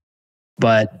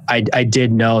 But I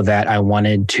did know that I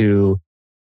wanted to,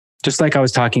 just like I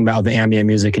was talking about the ambient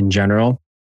music in general,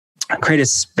 create a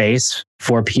space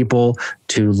for people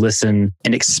to listen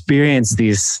and experience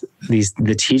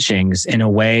the teachings in a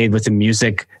way with the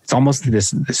music. It's almost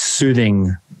this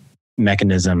soothing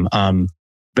mechanism.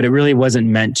 But it really wasn't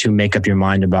meant to make up your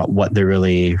mind about what they're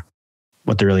really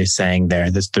what they're really saying there.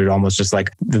 They're almost just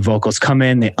like the vocals come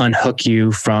in, they unhook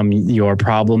you from your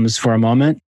problems for a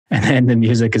moment, and then the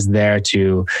music is there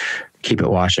to keep it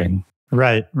washing.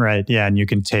 Right. Yeah. And you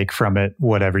can take from it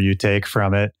whatever you take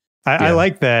from it. I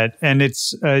like that. And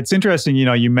it's interesting,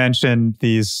 you mentioned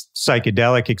these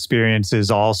psychedelic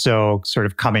experiences also sort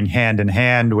of coming hand in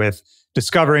hand with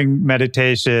discovering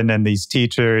meditation and these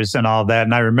teachers and all that.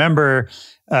 And I remember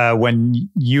when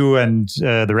you and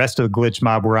the rest of the Glitch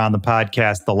Mob were on the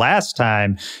podcast the last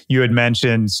time, you had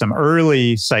mentioned some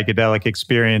early psychedelic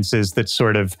experiences that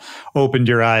sort of opened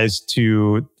your eyes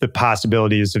to the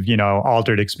possibilities of,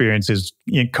 altered experiences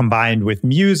combined with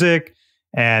music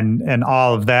and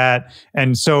all of that.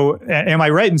 And so am I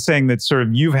right in saying that sort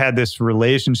of you've had this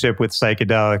relationship with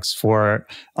psychedelics for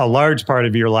a large part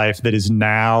of your life that is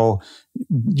now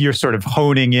you're sort of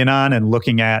honing in on and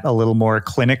looking at a little more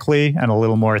clinically and a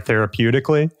little more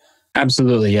therapeutically?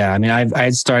 Absolutely. Yeah. I mean, I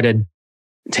had started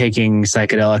taking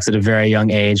psychedelics at a very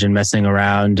young age and messing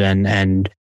around and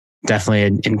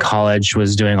definitely in college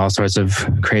was doing all sorts of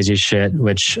crazy shit,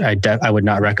 which I would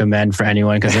not recommend for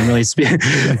anyone because I'm really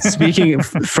speaking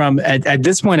from at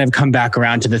this point, I've come back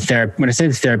around to when I say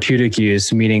the therapeutic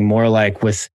use, meaning more like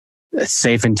with a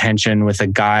safe intention with a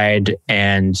guide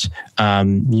and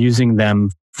using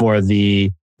them for the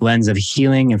lens of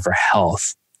healing and for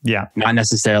health. Yeah. Not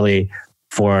necessarily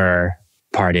for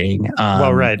partying.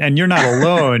 Well, right. And you're not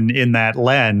alone in that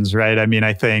lens, right? I mean,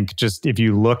 I think just if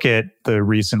you look at the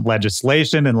recent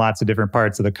legislation in lots of different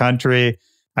parts of the country,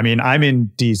 I mean, I'm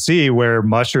in DC where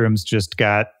mushrooms just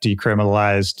got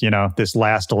decriminalized, this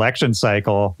last election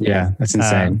cycle. Yeah, that's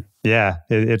insane. Yeah,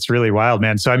 it's really wild,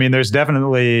 man. So, I mean, there's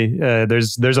definitely,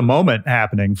 there's a moment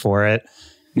happening for it.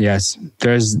 Yes,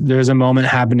 there's a moment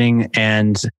happening.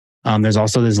 And there's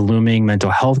also this looming mental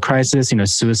health crisis.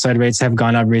 Suicide rates have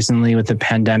gone up recently with the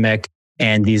pandemic,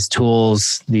 and these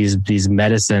tools, these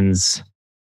medicines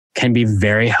can be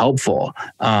very helpful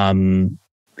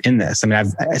in this. I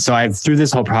mean, I've through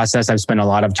this whole process, I've spent a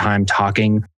lot of time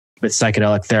talking with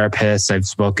psychedelic therapists. I've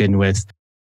spoken with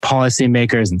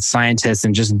policymakers and scientists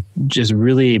and just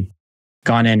really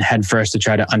gone in headfirst to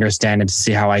try to understand and to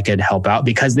see how I could help out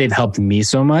because they've helped me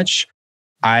so much.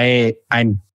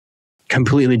 I'm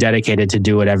completely dedicated to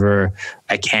do whatever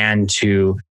I can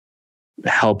to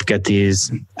help get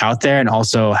these out there and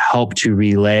also help to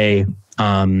relay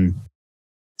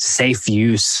safe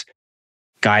use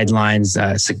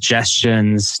guidelines,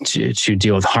 suggestions to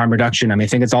deal with harm reduction. I mean, I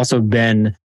think it's also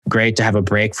been great to have a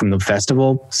break from the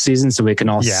festival season so we can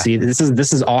all see this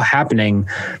is all happening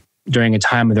during a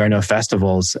time when there are no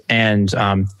festivals. And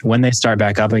when they start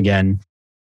back up again,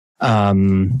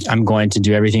 I'm going to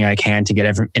do everything I can to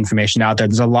get information out there.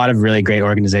 There's a lot of really great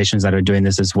organizations that are doing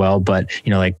this as well. But,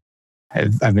 like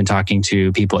I've been talking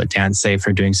to people at Dance Safe who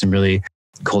are doing some really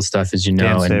cool stuff, as you know.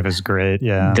 Dance Safe is great.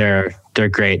 Yeah. They're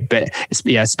great. But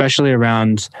especially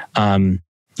around, I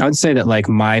would say that like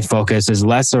my focus is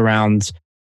less around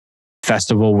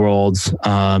festival worlds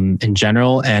in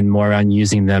general and more around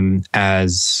using them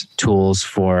as tools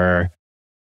for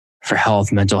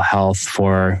health, mental health,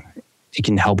 it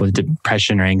can help with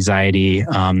depression or anxiety,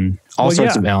 all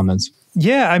sorts of ailments.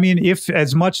 Yeah, I mean, if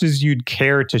as much as you'd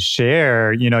care to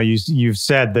share, you've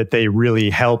said that they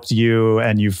really helped you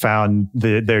and you found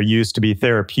their use to be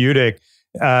therapeutic.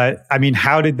 I mean,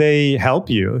 how did they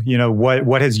help you?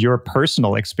 What has your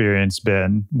personal experience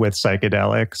been with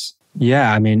psychedelics?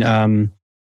 Yeah, I mean,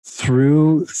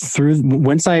 through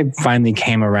once I finally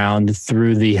came around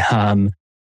through the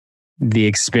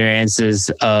experiences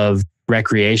of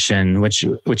recreation, which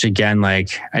again,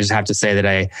 like I just have to say that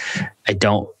I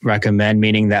don't recommend,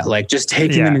 meaning that like just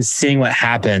taking them and seeing what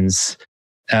happens.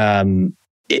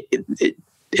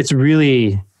 It's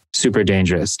really super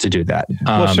dangerous to do that.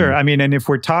 Well, sure. I mean, and if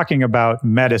we're talking about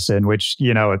medicine, which,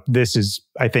 this is,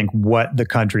 I think, what the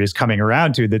country is coming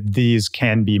around to, that these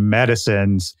can be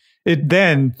medicines.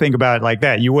 Then think about it like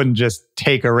that. You wouldn't just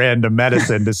take a random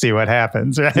medicine to see what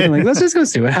happens, right? Yeah, like, let's just go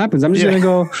see what happens. I'm just going to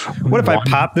go. What if I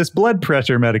pop this blood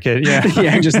pressure medication? Yeah.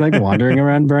 Yeah, just like wandering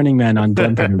around Burning Man on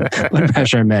blood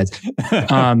pressure meds.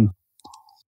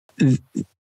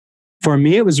 For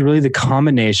me, it was really the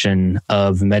combination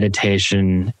of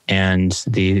meditation and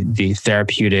the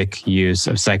therapeutic use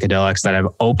of psychedelics that have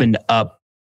opened up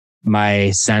my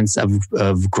sense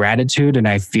of gratitude, and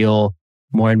I feel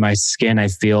more in my skin. I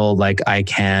feel like I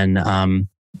can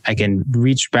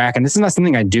reach back, and this is not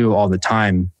something I do all the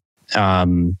time.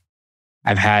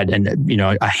 I've had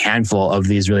a handful of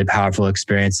these really powerful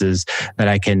experiences that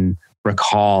I can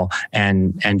recall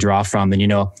and draw from, and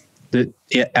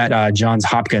at Johns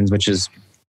Hopkins, which is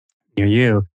near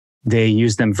you, they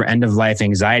use them for end-of-life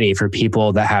anxiety for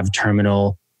people that have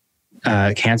terminal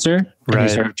cancer, any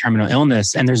sort of terminal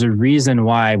illness. And there's a reason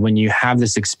why when you have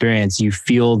this experience, you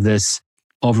feel this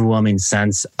overwhelming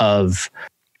sense of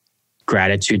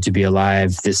gratitude to be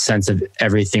alive, this sense of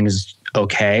everything's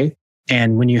okay.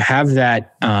 And when you have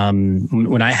that,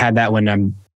 when I had that when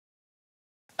I'm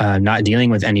not dealing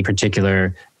with any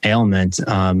particular ailment,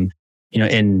 and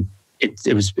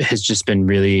has just been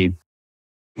really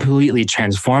completely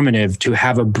transformative to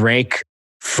have a break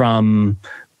from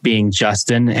being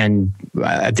Justin and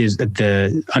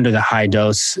under the high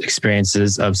dose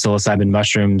experiences of psilocybin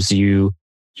mushrooms,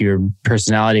 your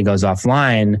personality goes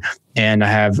offline, and I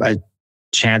have a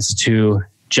chance to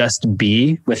just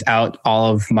be without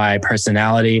all of my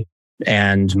personality,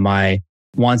 and my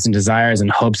wants and desires and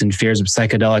hopes and fears of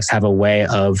psychedelics have a way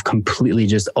of completely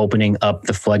just opening up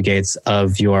the floodgates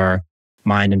of your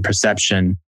mind and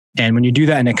perception. And when you do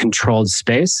that in a controlled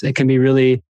space, it can be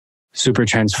really super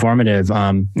transformative.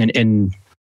 In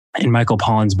Michael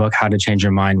Pollan's book, How to Change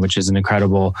Your Mind, which is an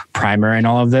incredible primer in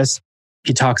all of this,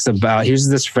 he uses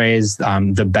this phrase,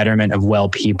 the betterment of well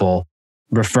people,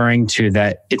 referring to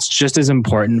that it's just as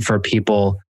important for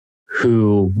people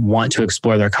who want to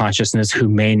explore their consciousness, who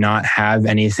may not have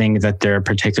anything that they're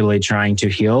particularly trying to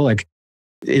heal. Like,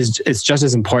 it's just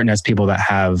as important as people that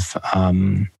have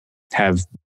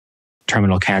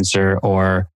terminal cancer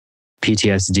or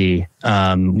PTSD.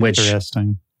 Which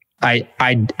interesting.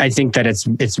 I think that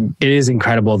it is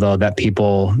incredible though that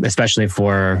people, especially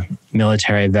for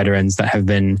military veterans that have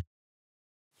been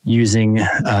using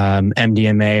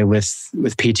MDMA with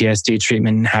PTSD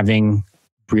treatment and having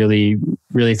really,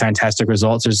 really fantastic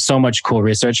results. There's so much cool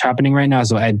research happening right now.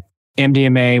 So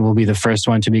MDMA will be the first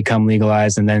one to become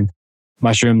legalized, and then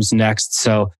mushrooms next.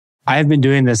 So I've been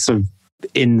doing this sort of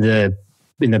in the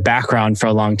background for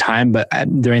a long time, but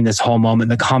during this whole moment,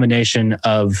 the combination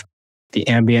of the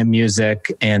ambient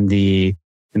music and the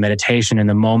meditation in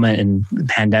the moment and the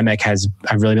pandemic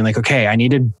I've really been like, okay, I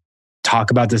need to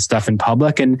talk about this stuff in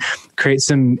public and create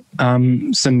some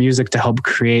music to help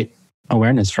create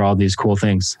awareness for all these cool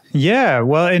things. Yeah,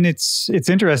 well, and it's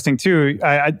interesting too.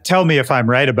 Tell me if I'm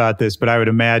right about this, but I would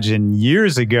imagine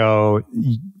years ago,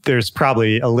 there's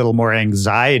probably a little more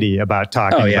anxiety about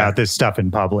talking about this stuff in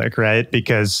public, right?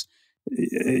 Because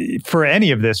for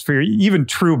any of this, for even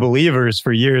true believers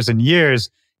for years and years,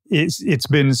 it's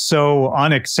been so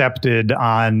unaccepted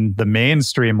on the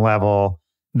mainstream level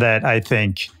that I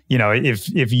think,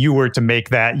 if you were to make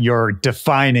that your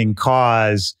defining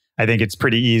cause, I think it's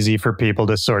pretty easy for people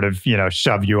to sort of,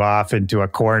 shove you off into a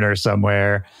corner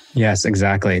somewhere. Yes,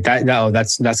 exactly.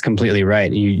 That's completely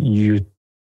right. You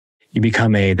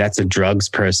become that's a drugs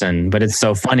person, but it's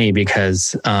so funny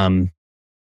because,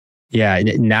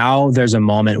 now there's a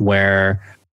moment where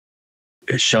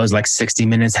shows like 60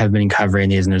 Minutes have been covering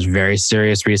these, and there's very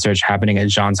serious research happening at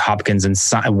Johns Hopkins, and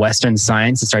Western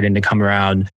science is starting to come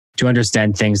around to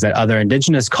understand things that other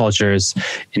indigenous cultures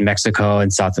in Mexico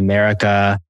and South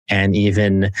America and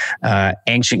even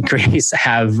ancient Greece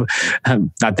have. Not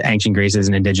that ancient Greece is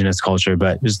an indigenous culture,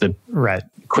 but just the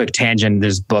quick tangent.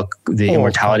 This book, The Old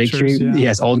Immortality Key. Yeah.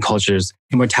 Yes, Old Cultures.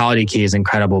 Immortality Key is an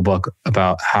incredible book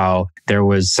about how there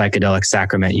was psychedelic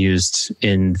sacrament used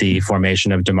in the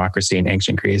formation of democracy in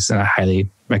ancient Greece, and I highly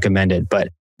recommend it. But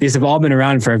these have all been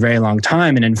around for a very long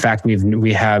time, and in fact,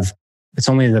 we have. It's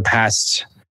only the past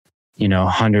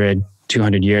 100,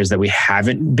 200 years that we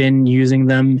haven't been using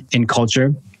them in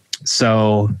culture.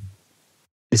 So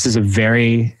this is a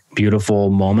very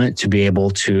beautiful moment to be able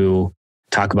to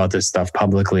talk about this stuff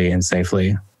publicly and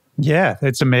safely. Yeah,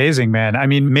 it's amazing, man. I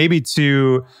mean, maybe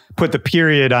to put the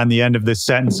period on the end of this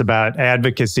sentence about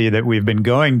advocacy that we've been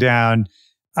going down,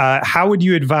 how would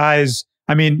you advise?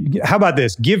 I mean, how about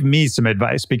this? Give me some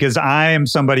advice, because I am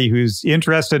somebody who's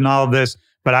interested in all of this,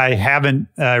 but I haven't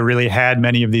really had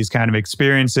many of these kind of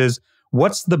experiences.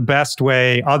 What's the best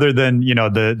way, other than,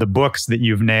 the books that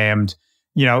you've named?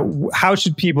 How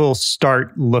should people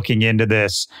start looking into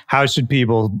this? How should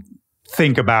people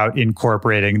think about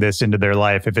incorporating this into their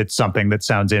life if it's something that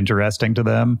sounds interesting to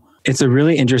them? It's a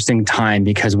really interesting time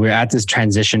because we're at this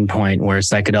transition point where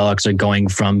psychedelics are going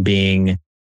from being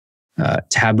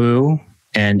taboo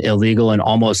and illegal and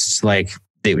almost like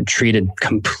they were treated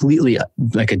completely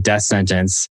like a death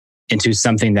sentence into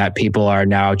something that people are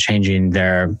now changing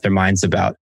their minds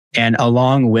about. And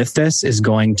along with this is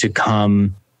going to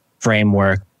come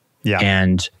framework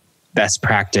and best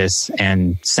practice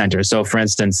and centers. So for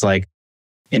instance, like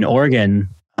in Oregon,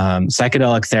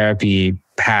 psychedelic therapy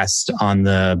passed on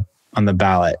the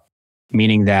ballot,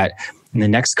 meaning that in the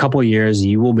next couple of years,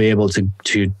 you will be able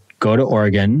to go to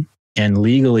Oregon and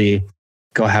legally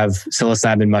go have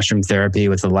psilocybin mushroom therapy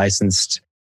with a licensed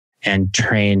and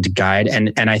trained guide.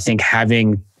 And I think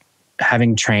having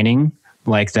training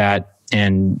like that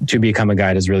and to become a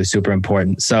guide is really super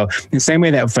important. So in the same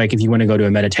way that if you want to go to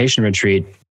a meditation retreat,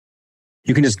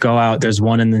 you can just go out. There's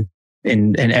one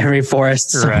in every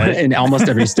forest, right, in almost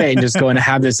every state, and just go and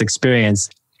have this experience.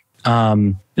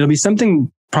 It'll be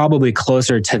something probably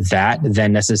closer to that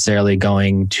than necessarily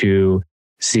going to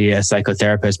see a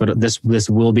psychotherapist, but this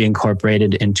will be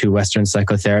incorporated into Western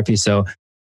psychotherapy. So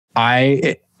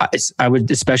I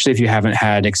would, especially if you haven't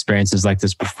had experiences like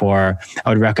this before, I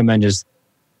would recommend just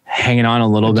hanging on a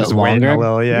little bit longer.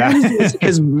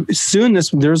 Because soon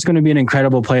there's going to be an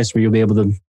incredible place where you'll be able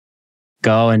to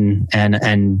go and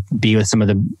be with some of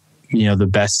the the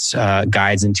best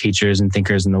guides and teachers and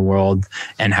thinkers in the world,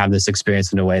 and have this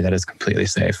experience in a way that is completely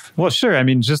safe. Well, sure. I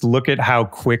mean, just look at how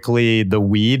quickly the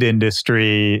weed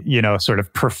industry, sort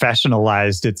of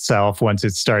professionalized itself once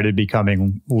it started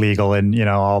becoming legal in,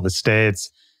 all the states.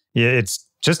 It's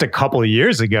just a couple of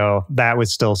years ago that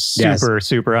was still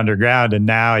super underground. And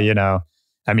now,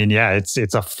 it's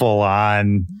a full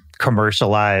on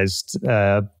commercialized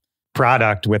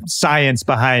product with science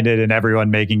behind it and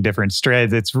everyone making different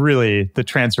strains. It's really, the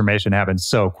transformation happens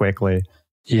so quickly.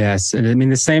 Yes. And I mean,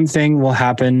 the same thing will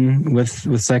happen with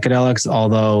psychedelics,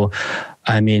 although,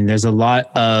 I mean, there's a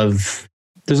lot of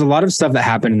stuff that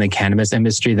happened in the cannabis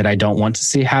industry that I don't want to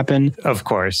see happen. Of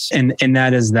course. And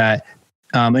that is that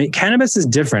cannabis is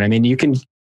different. I mean, you can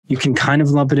kind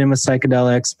of lump it in with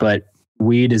psychedelics, but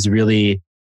weed is really,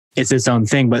 it's its own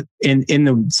thing. But in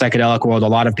the psychedelic world, a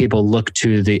lot of people look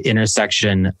to the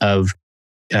intersection of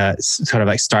sort of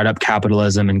like startup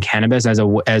capitalism and cannabis as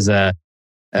a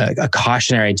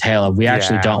cautionary tale of, we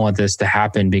actually don't want this to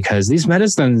happen, because these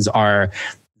medicines are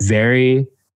very,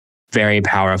 very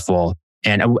powerful.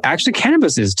 And actually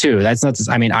cannabis is too. That's not,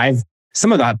 I mean,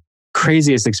 some of the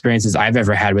craziest experiences I've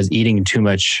ever had was eating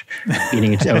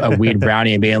a weed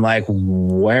brownie and being like,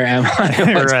 where am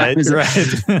I? Right.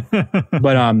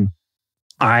 But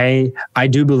I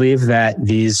do believe that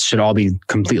these should all be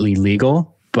completely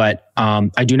legal, but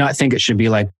I do not think it should be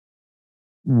like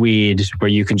weed where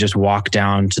you can just walk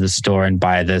down to the store and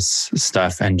buy this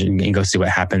stuff and go see what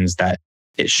happens. That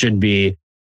it should be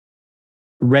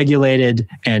regulated,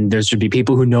 and there should be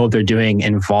people who know what they're doing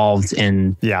involved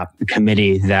in the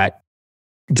committee that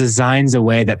designs a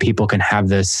way that people can have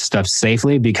this stuff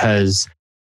safely. Because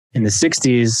in the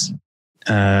 60s,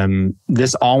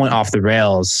 this all went off the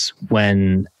rails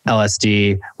when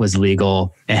LSD was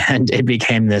legal, and it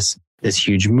became this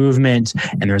huge movement,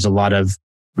 and there was a lot of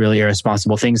really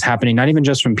irresponsible things happening, not even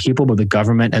just from people, but the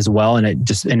government as well.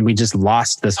 And we just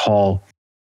lost this whole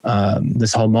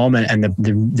moment and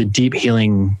the deep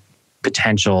healing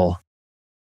potential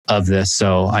of this.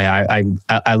 So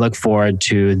I look forward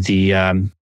to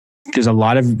there's a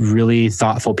lot of really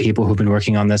thoughtful people who've been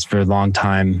working on this for a long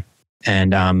time.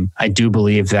 And I do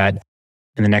believe that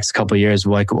in the next couple of years,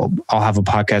 I'll have a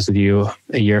podcast with you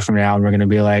a year from now, and we're going to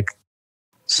be like,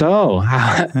 so,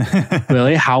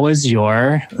 Willy, how was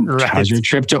your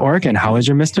trip to Oregon? How was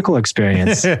your mystical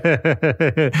experience?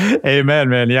 Amen,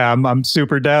 man. Yeah, I'm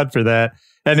super down for that.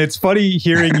 And it's funny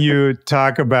hearing you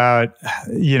talk about,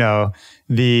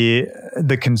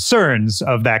 the concerns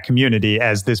of that community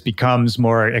as this becomes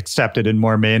more accepted and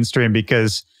more mainstream,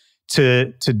 because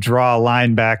to draw a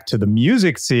line back to the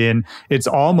music scene, it's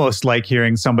almost like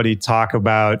hearing somebody talk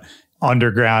about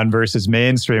underground versus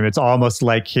mainstream. It's almost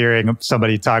like hearing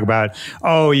somebody talk about,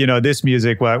 this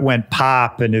music went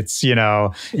pop, and it's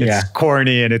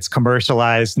corny and it's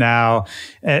commercialized now.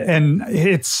 And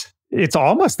it's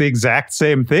almost the exact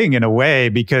same thing in a way,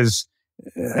 because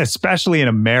especially in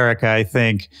America, I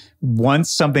think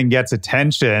once something gets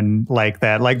attention like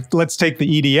that, like let's take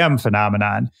the EDM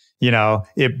phenomenon,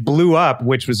 it blew up,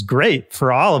 which was great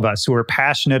for all of us who are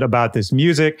passionate about this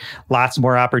music, lots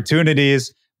more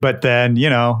opportunities. But then,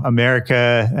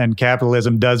 America and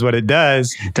capitalism does what it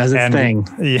does. Does its thing.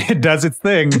 It does its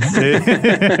thing.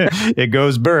 It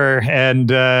goes burr. And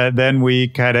then we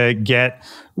kind of get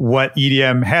what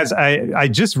EDM has. I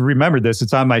just remembered this.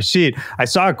 It's on my sheet. I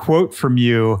saw a quote from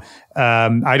you.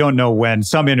 I don't know when,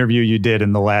 some interview you did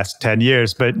in the last 10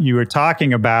 years, but you were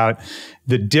talking about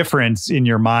the difference in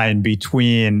your mind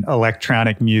between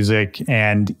electronic music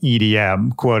and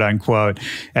EDM, quote unquote.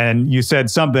 And you said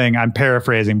something, I'm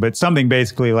paraphrasing, but something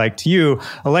basically like, to you,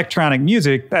 electronic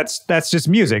music, that's just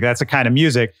music. That's a kind of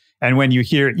music. And when you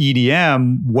hear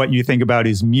EDM, what you think about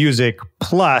is music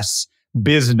plus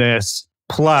business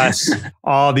plus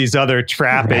all these other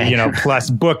trapping, you know, plus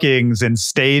bookings and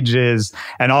stages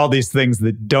and all these things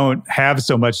that don't have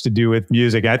so much to do with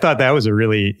music. I thought that was a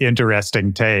really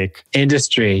interesting take.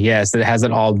 Industry, yes, it has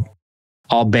it all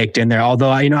baked in there.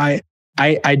 Although, you know,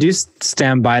 I do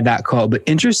stand by that quote. But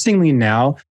interestingly,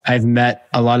 now I've met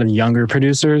a lot of younger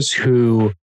producers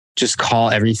who just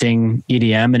call everything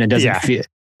EDM, and it doesn't feel.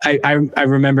 I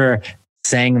remember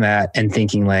saying that and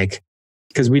thinking like,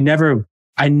 because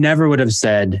I never would have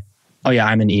said, "Oh yeah,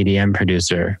 I'm an EDM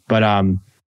producer," but I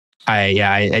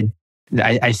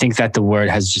think that the word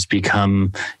has just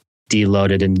become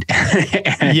deloaded and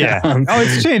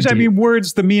it's changed. I mean,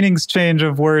 the meanings change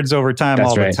of words over time. That's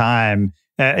all the time.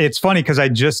 It's funny because I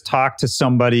just talked to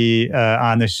somebody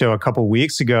on the show a couple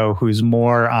weeks ago who's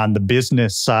more on the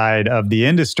business side of the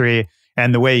industry,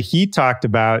 and the way he talked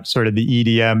about sort of the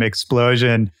EDM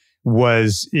explosion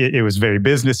was it was very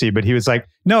businessy, but he was like,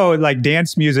 no, like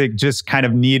dance music just kind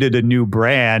of needed a new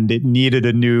brand. It needed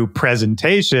a new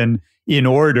presentation in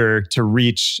order to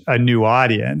reach a new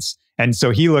audience. And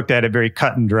so he looked at it very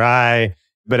cut and dry.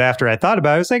 But after I thought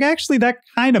about it, I was like, actually, that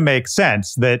kind of makes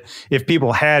sense, that if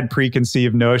people had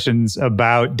preconceived notions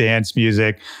about dance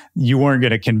music, you weren't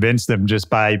going to convince them just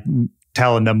by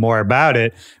telling them more about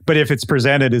it. But if it's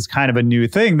presented as kind of a new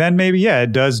thing, then maybe,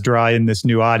 it does draw in this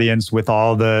new audience with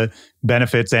all the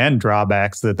benefits and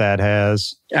drawbacks that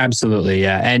has. Absolutely,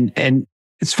 yeah. And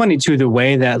it's funny, too, the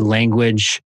way that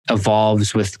language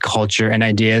evolves with culture and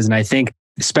ideas. And I think,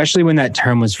 especially when that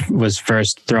term was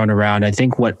first thrown around, I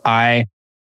think what I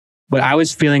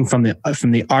was feeling from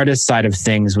the artist side of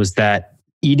things was that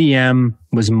EDM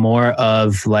was more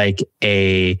of like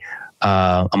a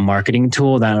marketing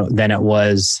tool than it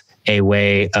was a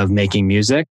way of making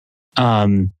music.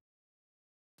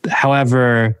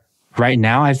 However, right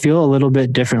now I feel a little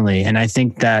bit differently. And I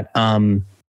think that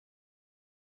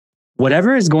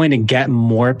whatever is going to get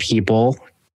more people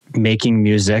making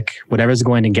music, whatever is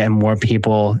going to get more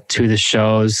people to the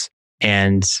shows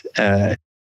and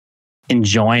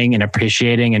enjoying and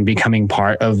appreciating and becoming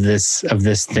part of this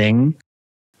thing,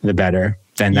 the better.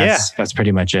 Then that's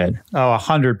pretty much it. Oh,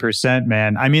 100%,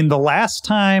 man. I mean, the last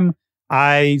time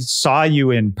I saw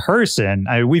you in person,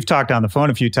 we've talked on the phone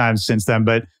a few times since then,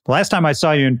 but the last time I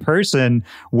saw you in person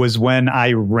was when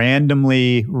I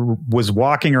randomly was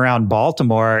walking around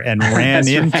Baltimore and ran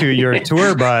into your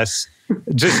tour bus,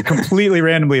 just completely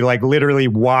randomly, like literally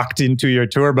walked into your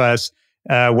tour bus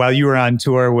while you were on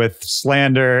tour with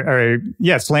Slander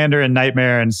and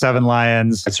Nightmare and Seven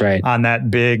Lions. That's right. On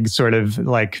that big sort of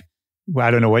like, I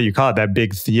don't know what you call it, that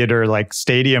big theater, like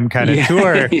stadium kind of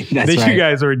tour that you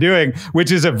guys were doing,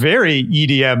 which is a very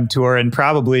EDM tour and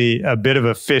probably a bit of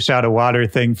a fish out of water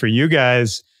thing for you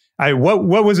guys. What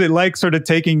was it like sort of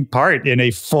taking part in a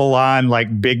full on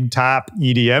like big top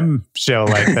EDM show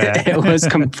like that?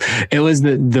 It was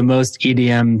the most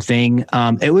EDM thing.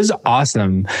 It was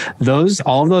awesome.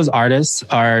 All of those artists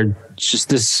are just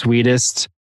the sweetest,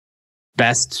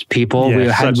 best people.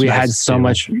 Yeah, we had so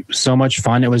much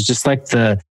fun. It was just like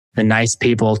the nice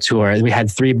people tour. We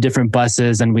had 3 different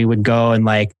buses and we would go and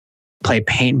like play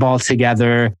paintball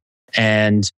together.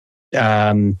 And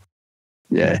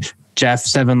Jeff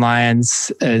Seven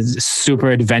Lions is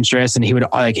super adventurous, and he would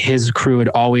like his crew would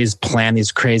always plan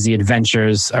these crazy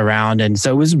adventures around. And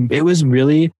so it was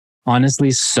really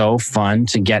honestly so fun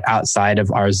to get outside of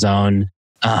our zone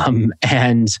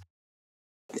and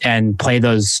play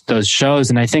those shows.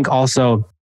 And I think also,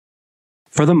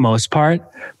 for the most part,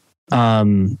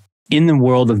 in the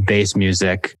world of bass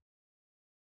music,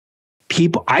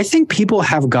 I think people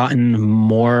have gotten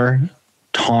more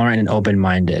tolerant and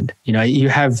open-minded. You know, you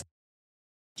have,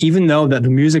 even though that the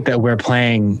music that we're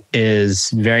playing is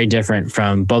very different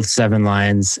from both Seven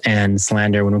Lions and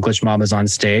Slander when Glitch Mob was on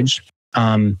stage,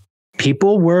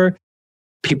 people were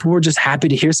just happy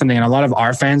to hear something. And a lot of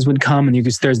our fans would come, and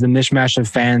there's the mishmash of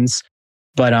fans,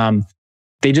 but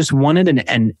they just wanted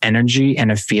an energy and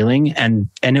a feeling. And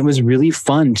it was really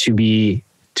fun to be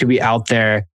out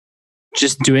there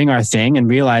just doing our thing and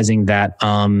realizing that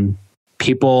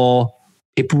people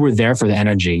were there for the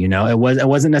energy. You know, it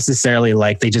wasn't necessarily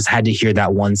like they just had to hear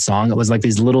that one song. It was like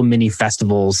these little mini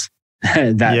festivals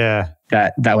that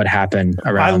would happen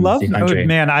around the country.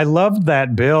 Man, I loved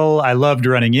that bill. I loved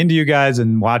running into you guys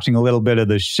and watching a little bit of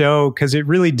the show, because it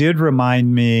really did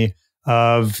remind me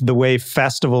of the way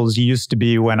festivals used to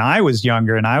be when I was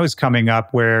younger and I was coming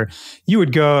up, where you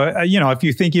would go, if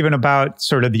you think even about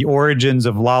sort of the origins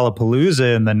of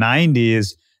Lollapalooza in the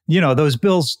 90s, those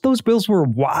bills were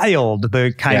wild,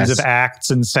 the kinds of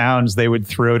acts and sounds they would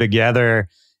throw together.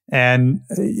 And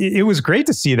it was great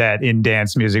to see that in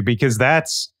dance music, because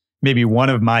that's maybe one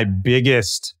of my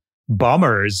biggest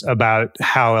bummers about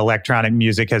how electronic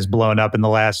music has blown up in the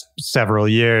last several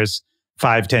years,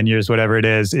 5-10 years, whatever it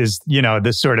is,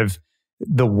 this sort of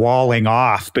the walling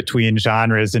off between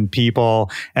genres and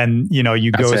people. And,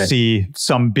 you go see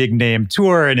some big name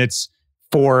tour and it's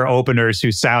 4 openers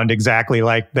who sound exactly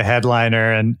like the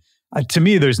headliner. And to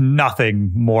me, there's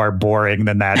nothing more boring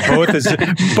than that,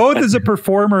 both as a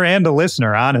performer and a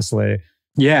listener, honestly.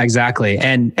 Yeah, exactly.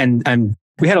 And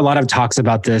we had a lot of talks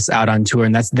about this out on tour,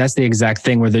 and that's the exact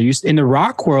thing where they're used in the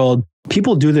rock world.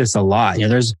 People do this a lot.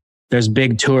 There's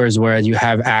big tours where you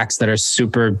have acts that are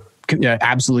super,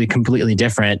 absolutely, completely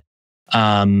different,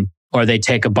 or they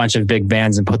take a bunch of big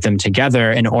bands and put them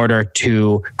together in order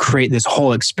to create this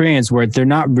whole experience where they're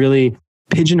not really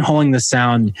pigeonholing the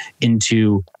sound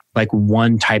into like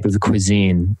one type of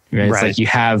cuisine. Right? It's like you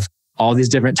have all these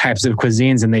different types of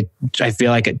cuisines, and I feel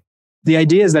like the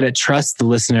idea is that it trusts the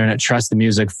listener and it trusts the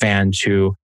music fan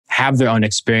to have their own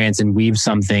experience and weave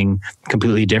something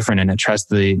completely different, and it trusts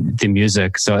the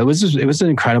music. So it was an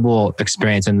incredible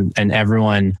experience, and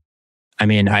everyone, I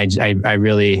mean,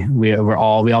 we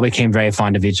all became very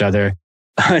fond of each other,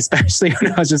 especially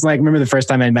when I was just like, remember the first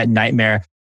time I met Nightmare, I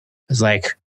was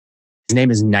like, his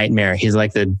name is Nightmare. He's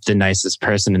like the nicest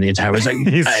person in the entire world. Like,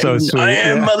 he's so sweet. I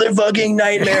am motherfucking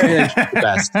Nightmare. Like, the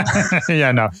best.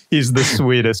 Yeah, no, he's the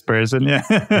sweetest person. Yeah.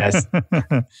 Yes.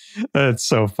 That's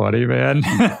so funny, man.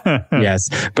 Yes.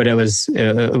 But it was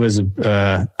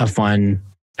a fun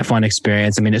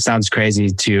experience. I mean, it sounds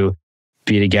crazy to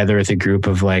be together with a group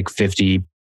of like 50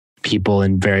 people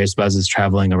in various buzzes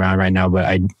traveling around right now. But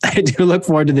I do look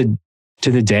forward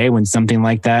to the day when something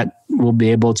like that will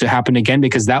be able to happen again,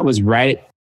 because that was right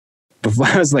before,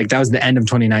 that was the end of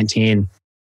 2019.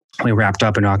 We wrapped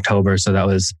up in October. So that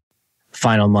was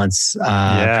final months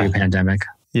pre-pandemic.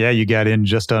 Yeah, you got in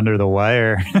just under the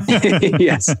wire.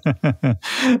 Yes.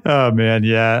 Oh, man.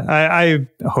 Yeah. I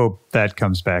hope that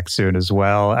comes back soon as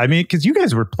well. I mean, because you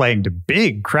guys were playing to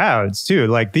big crowds too.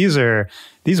 Like these were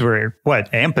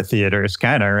what, amphitheaters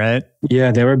kind of, right?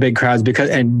 Yeah, they were big crowds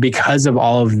because of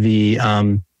all of the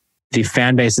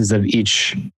fan bases of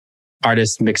each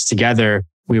artist mixed together.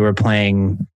 We were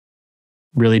playing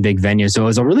really big venues. So it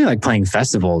was really like playing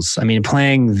festivals. I mean,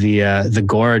 playing the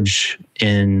Gorge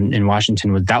in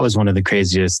Washington that was one of the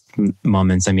craziest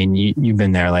moments. I mean, you've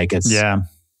been there. Like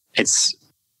it's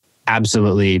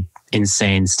absolutely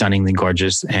insane, stunningly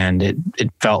gorgeous, and it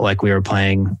felt like we were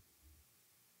playing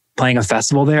a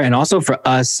festival there. And also for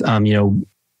us,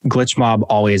 Glitch Mob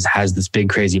always has this big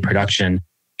crazy production,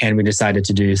 and we decided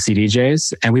to do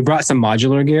CDJs, and we brought some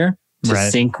modular gear to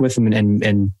sync with them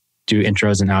and do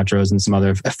intros and outros and some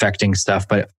other affecting stuff.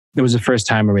 But it was the first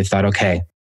time where we thought, okay,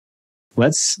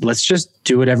 let's just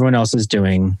do what everyone else is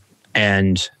doing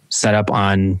and set up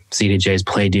on CDJs,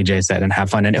 play DJ set and have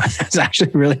fun. And it was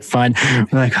actually really fun.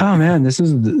 We're like, oh man, this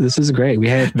is great.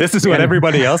 This is what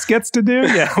everybody else gets to do.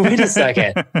 Yeah. Wait a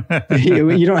second.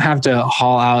 You don't have to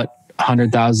haul out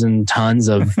 100,000 tons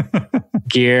of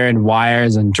gear and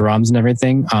wires and drums and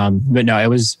everything. But no, it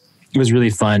was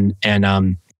really fun.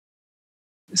 And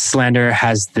Slander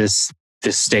has this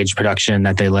stage production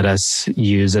that they let us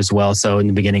use as well. So in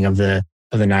the beginning of the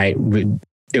night,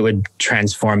 it would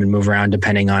transform and move around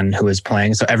depending on who is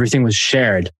playing. So everything was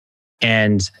shared.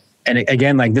 And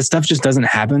again, like this stuff just doesn't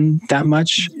happen that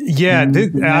much. Yeah.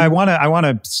 I want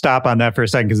to stop on that for a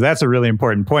second, because that's a really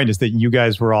important point, is that you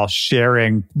guys were all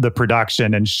sharing the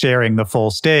production and sharing the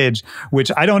full stage,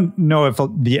 which I don't know if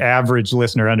the average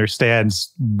listener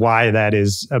understands why that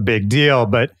is a big deal.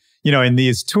 But in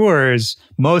these tours,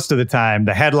 most of the time,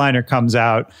 the headliner comes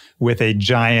out with a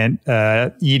giant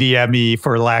EDM-y,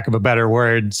 for lack of a better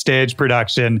word, stage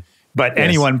production. But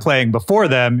anyone playing before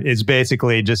them is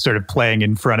basically just sort of playing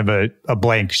in front of a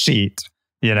blank sheet,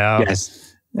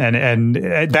 Yes. And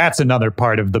that's another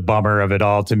part of the bummer of it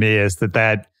all to me, is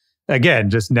that again,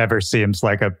 just never seems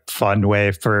like a fun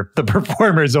way for the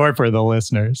performers or for the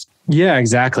listeners. Yeah,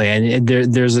 exactly. And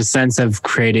there's a sense of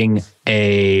creating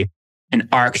an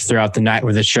arc throughout the night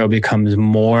where the show becomes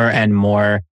more and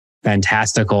more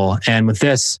fantastical. And with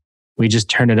this, we just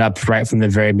turned it up right from the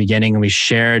very beginning, and we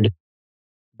shared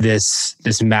this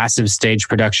massive stage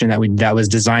production that was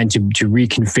designed to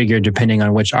reconfigure depending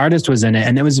on which artist was in it.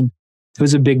 And it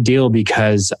was a big deal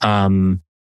because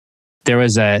there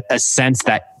was a sense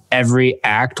that every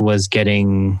act was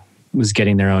getting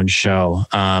their own show.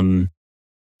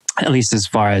 At least as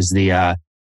far as the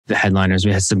headliners,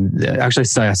 we had actually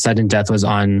Sudden Death was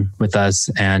on with us,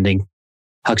 and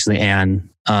Huxley Ann,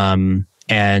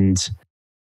 and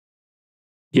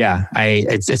Yeah, I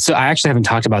actually haven't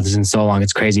talked about this in so long.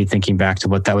 It's crazy thinking back to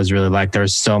what that was really like. There were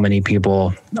so many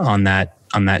people on that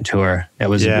tour. It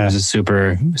was a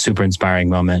super inspiring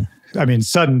moment. I mean,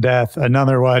 sudden death,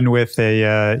 another one with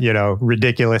a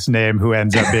ridiculous name who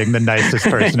ends up being the nicest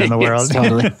person in the world.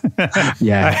 Totally.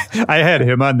 Yeah. I had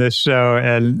him on this show,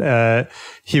 and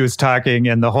he was talking,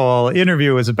 and the whole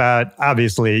interview was about,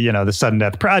 obviously, the Sudden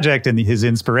Death Project and his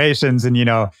inspirations. And,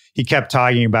 he kept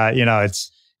talking about,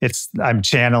 I'm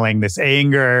channeling this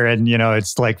anger, and,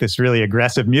 it's like this really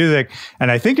aggressive music. And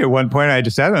I think at one point I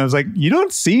just said, I was like, you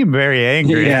don't seem very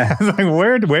angry. Yeah. I was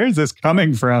like, where is this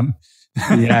coming from?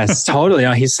 Yes, totally.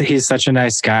 He's such a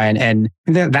nice guy. And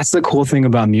that's the cool thing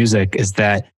about music, is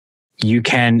that you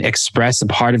can express a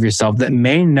part of yourself that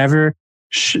may never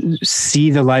see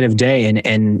the light of day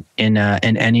in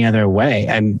any other way.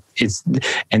 And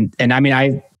I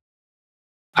mean,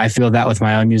 I feel that with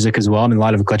my own music as well. I mean, a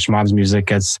lot of Glitch Mob's music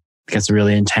gets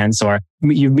really intense, or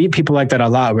you meet people like that a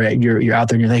lot, where you're out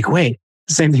there and you're like, wait,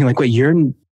 same thing. Like, wait, you're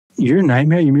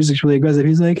Nightmare. Your music's really aggressive.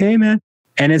 He's like, hey man.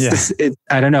 And it's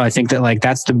I don't know. I think that like,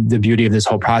 that's the beauty of this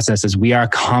whole process, is we are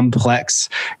complex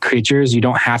creatures. You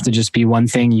don't have to just be one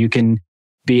thing. You can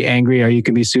be angry, or you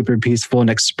can be super peaceful and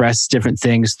express different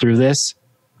things through this.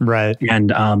 Right.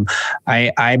 And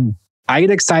I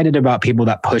get excited about people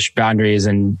that push boundaries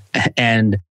and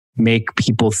make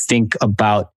people think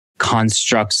about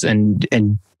constructs and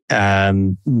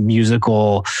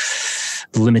musical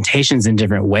limitations in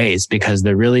different ways, because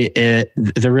there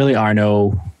really are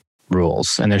no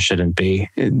rules, and there shouldn't be.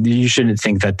 You shouldn't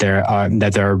think that there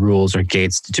are rules or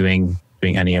gates to doing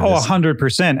any of this.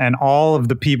 100%. And all of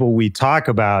the people we talk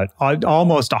about,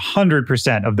 almost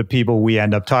 100% of the people we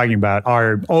end up talking about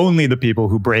are only the people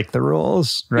who break the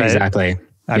rules, right? Exactly.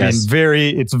 I mean,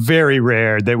 it's very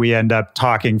rare that we end up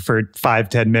talking for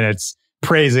 5-10 minutes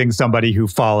praising somebody who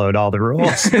followed all the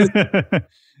rules.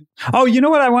 Oh, you know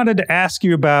what I wanted to ask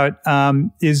you about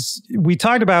is we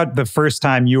talked about the first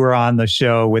time you were on the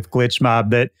show with Glitch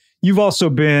Mob, that you've also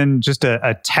been just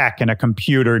a tech and a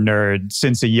computer nerd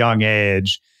since a young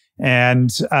age.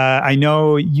 And I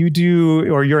know you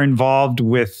do, or you're involved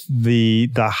with the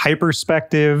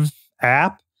Hyperspective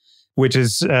app, which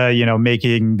is,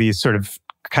 making these sort of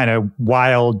kind of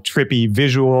wild, trippy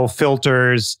visual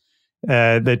filters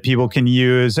that people can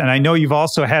use. And I know you've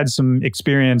also had some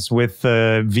experience with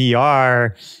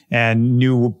VR and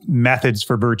new methods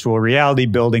for virtual reality,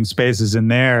 building spaces in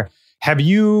there. Have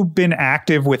you been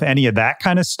active with any of that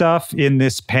kind of stuff in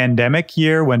this pandemic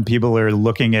year, when people are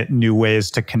looking at new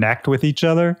ways to connect with each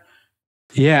other?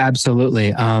 Yeah,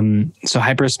 absolutely. So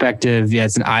Hyperspective,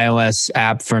 it's an iOS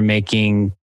app for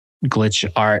making glitch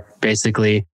art,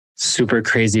 basically super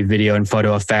crazy video and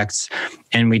photo effects.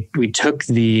 And we took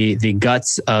the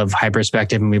guts of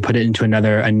Hyperspective and we put it into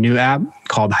a new app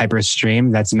called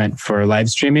Hyperstream that's meant for live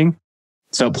streaming.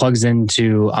 So it plugs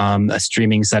into a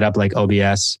streaming setup like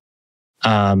OBS.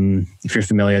 If you're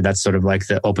familiar, that's sort of like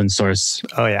the open source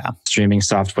streaming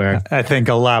software. I think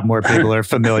a lot more people are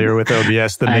familiar with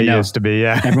OBS than they used to be.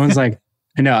 Yeah. Everyone's like,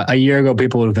 I know a year ago,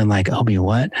 people would have been like, OB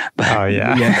what? But,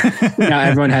 now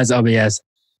everyone has OBS.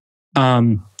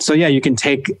 So yeah, you can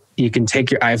take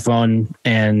your iPhone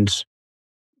and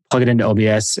plug it into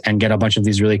OBS and get a bunch of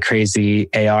these really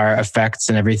crazy AR effects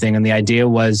and everything. And the idea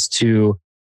was to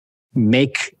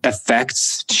make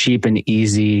effects cheap and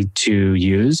easy to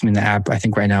use. I mean, the app, I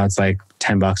think right now it's like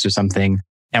 $10 or something.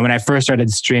 And when I first started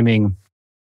streaming,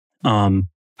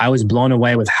 I was blown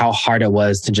away with how hard it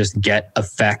was to just get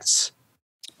effects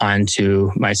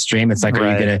onto my stream. It's like,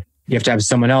 you have to have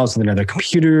someone else with another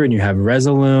computer, and you have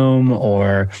Resolume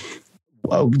or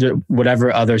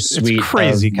whatever other suite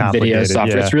of video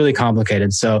software. Yeah. It's really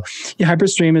complicated. So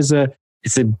Hyperstream is a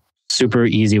super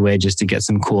easy way just to get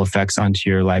some cool effects onto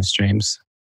your live streams.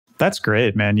 That's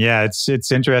great, man. Yeah,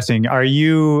 it's interesting. Are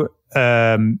you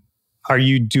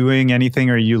doing anything?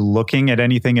 Are you looking at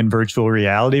anything in virtual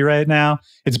reality right now?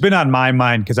 It's been on my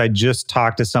mind because I just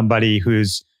talked to somebody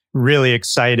who's really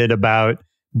excited about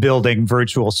building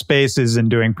virtual spaces and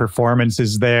doing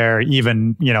performances there,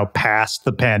 even, past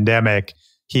the pandemic.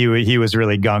 He was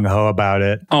really gung-ho about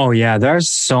it. Oh yeah, there's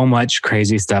so much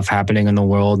crazy stuff happening in the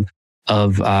world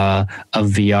of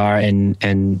VR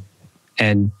and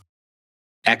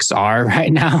XR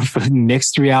right now for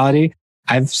mixed reality.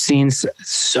 I've seen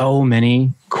so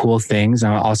many cool things.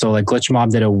 Also, like Glitch Mob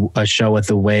did a show with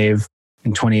The Wave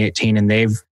in 2018, and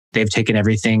they've taken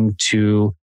everything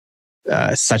to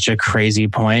such a crazy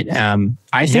point.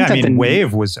 I think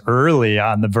Wave was early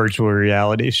on the virtual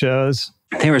reality shows.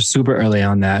 They were super early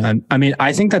on that. I mean,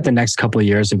 I think that the next couple of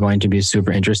years are going to be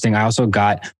super interesting. I also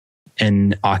got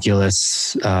an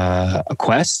Oculus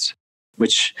Quest,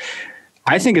 which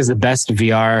I think is the best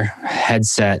VR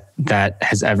headset that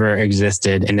has ever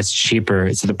existed, and it's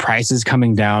cheaper. So the price is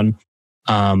coming down.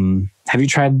 Have you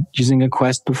tried using a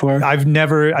Quest before? I've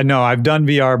done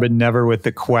VR, but never with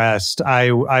the Quest.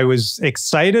 I was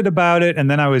excited about it,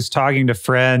 and then I was talking to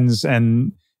friends,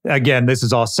 and again, this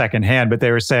is all secondhand, but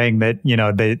they were saying that,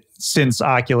 since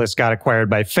Oculus got acquired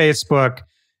by Facebook,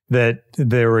 that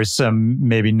there were some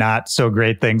maybe not so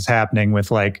great things happening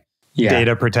with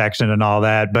data protection and all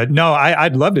that. But no,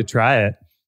 I'd love to try it.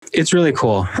 It's really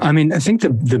cool. I mean, I think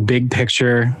the big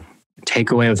picture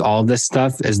takeaway with all of this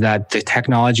stuff is that the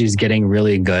technology is getting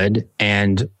really good,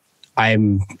 and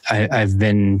I've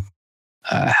been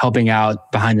helping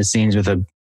out behind the scenes with a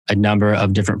number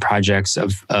of different projects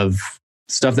of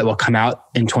stuff that will come out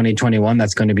in 2021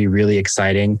 that's going to be really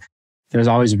exciting. There's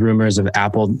always rumors of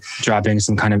Apple dropping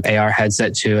some kind of AR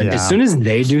headset too, and as soon as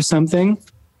they do something,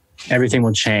 everything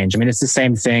will change. I mean, it's the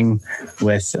same thing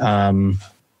with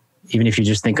even if you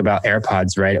just think about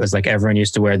AirPods, right? It was like everyone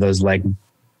used to wear those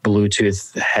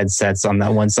Bluetooth headsets on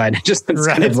that one side, just this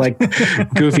kind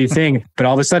of goofy thing. But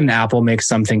all of a sudden, Apple makes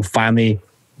something. Finally,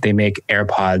 they make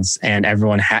AirPods, and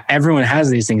everyone has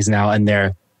these things now, and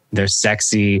they're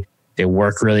sexy. They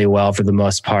work really well for the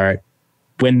most part.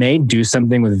 When they do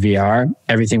something with VR,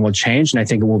 everything will change, and I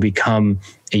think it will become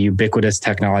a ubiquitous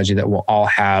technology that we'll all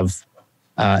have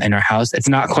in our house. It's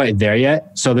not quite there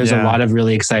yet, so there's a lot of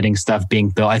really exciting stuff being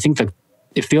built. I think that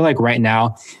I feel like right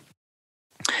now,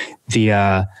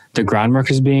 the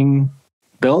groundwork is being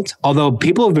built, although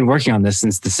people have been working on this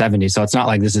since the 70s, so it's not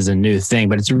like this is a new thing,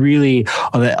 but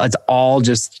it's all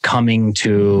just coming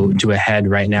to a head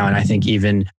right now. And I think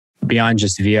even beyond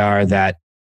just VR, that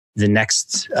the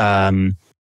next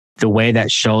the way that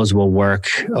shows will work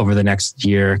over the next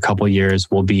couple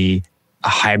years will be a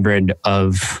hybrid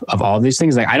of all of these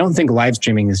things. I don't think live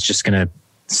streaming is just going to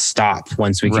stop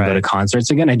once we can go to concerts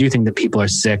again. I do think that people are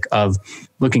sick of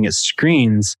looking at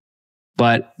screens,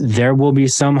 but there will be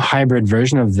some hybrid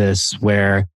version of this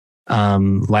where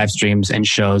live streams and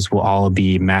shows will all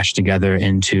be mashed together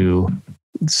into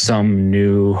some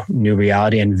new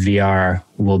reality, and VR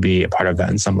will be a part of that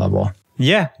in some level.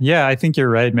 Yeah, I think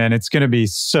you're right, man. It's going to be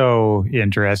so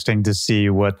interesting to see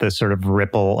what the sort of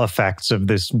ripple effects of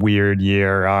this weird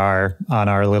year are on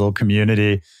our little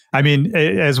community. I mean,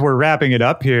 as we're wrapping it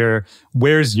up here,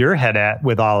 where's your head at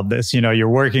with all of this? You're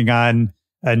working on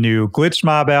a new Glitch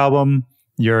Mob album.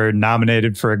 You're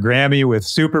nominated for a Grammy with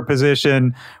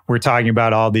Superposition. We're talking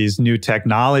about all these new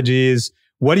technologies.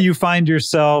 What do you find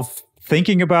yourself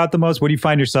thinking about the most? What do you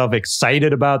find yourself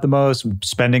excited about the most,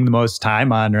 spending the most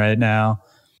time on right now?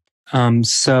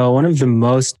 So one of the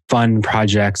most fun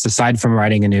projects, aside from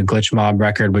writing a new Glitch Mob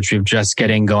record, which we're just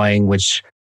getting going, which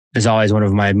is always one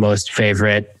of my most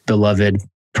favorite, beloved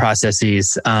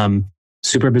processes.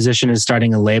 Superposition is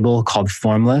starting a label called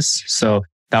Formless. So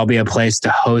that'll be a place to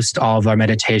host all of our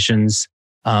meditations.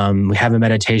 We have a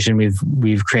meditation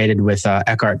we've created with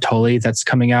Eckhart Tolle that's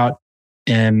coming out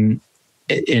in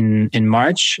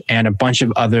March, and a bunch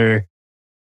of other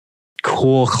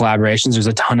cool collaborations. There's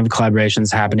a ton of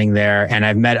collaborations happening there. And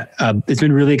I've met, it's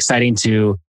been really exciting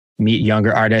to meet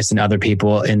younger artists and other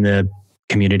people in the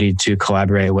community to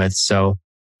collaborate with. So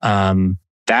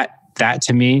that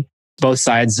to me, both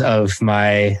sides of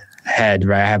my head,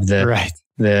 right? I have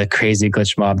the crazy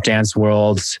Glitch Mob dance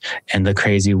world and the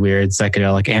crazy weird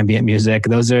psychedelic ambient music.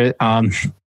 Those are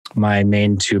my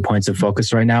main 2 points of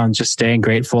focus right now, and just staying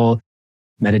grateful,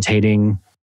 meditating,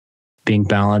 being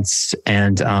balanced,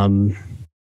 and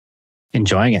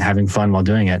enjoying it, having fun while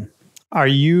doing it. Are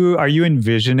you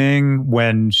envisioning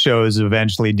when shows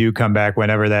eventually do come back,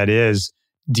 whenever that is,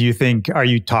 are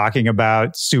you talking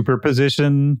about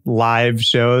Superposition live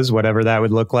shows, whatever that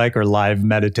would look like, or live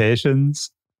meditations?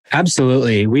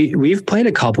 Absolutely. We've played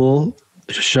a couple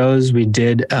shows. We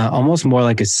did almost more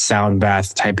like a sound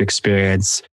bath type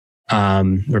experience,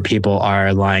 where people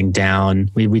are lying down.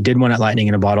 We did one at Lightning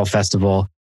in a Bottle Festival,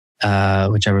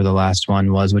 whichever the last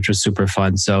one was, which was super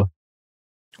fun. So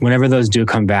whenever those do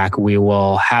come back, we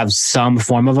will have some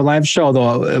form of a live show,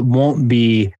 although it won't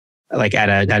be like at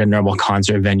a normal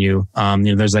concert venue.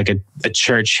 There's like a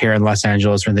church here in Los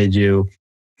Angeles where they do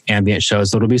ambient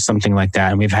shows. So it'll be something like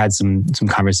that. And we've had some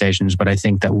conversations, but I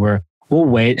think that we'll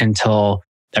wait until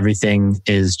everything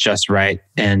is just right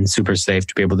and super safe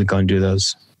to be able to go and do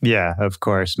those. Yeah, of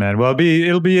course, man. Well,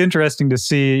 it'll be interesting to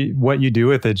see what you do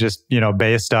with it, just,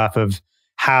 based off of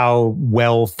how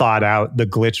well thought out the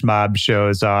Glitch Mob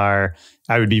shows are.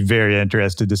 I would be very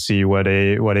interested to see what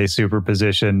a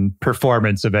Superposition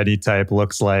performance of any type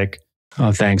looks like.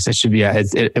 Oh, thanks. It should be,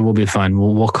 it will be fun.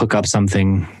 We'll cook up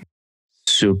something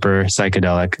super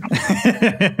psychedelic.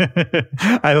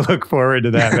 I look forward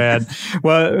to that, man.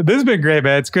 Well, this has been great,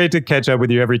 man. It's great to catch up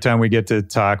with you every time we get to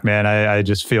talk, man. I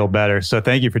just feel better. So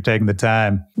thank you for taking the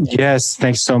time. Yes,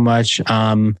 thanks so much.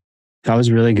 That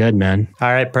was really good, man.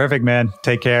 All right, perfect, man.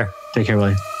 Take care. Take care,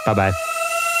 Willy. Bye-bye.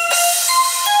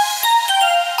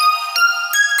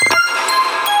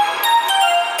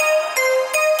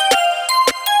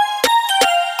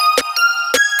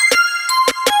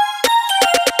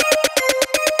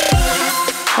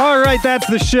 All right, that's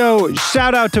the show.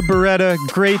 Shout out to Boreta.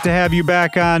 Great to have you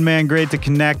back on, man. Great to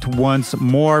connect once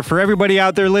more. For everybody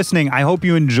out there listening, I hope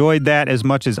you enjoyed that as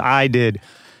much as I did.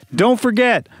 Don't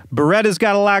forget, Boreta's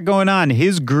got a lot going on.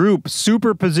 His group,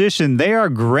 Superposition, they are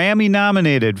Grammy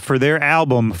nominated for their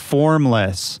album,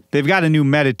 Formless. They've got a new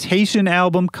meditation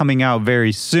album coming out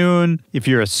very soon. If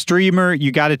you're a streamer,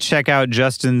 you got to check out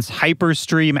Justin's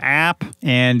Hyperstream app.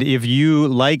 And if you,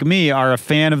 like me, are a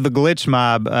fan of the Glitch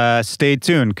Mob, stay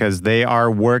tuned because they are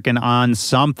working on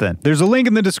something. There's a link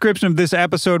in the description of this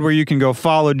episode where you can go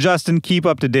follow Justin, keep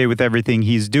up to date with everything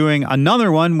he's doing.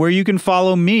 Another one where you can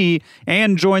follow me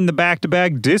and join the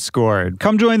back-to-back Discord.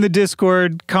 Come join the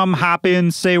Discord, come hop in,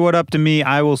 say what up to me,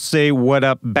 I will say what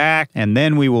up back, and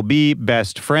then we will be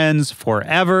best friends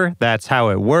forever. That's how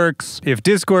it works. If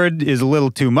Discord is a little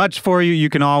too much for you, you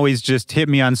can always just hit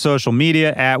me on social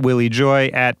media at Willy Joy,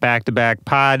 at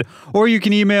back-to-back-pod, or you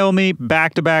can email me,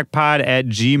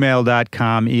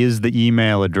 back-to-back-pod@gmail.com is the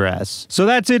email address. So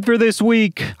that's it for this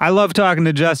week. I love talking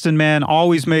to Justin, man.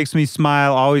 Always makes me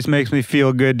smile, always makes me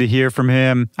feel good to hear from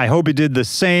him. I hope he did the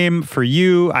same for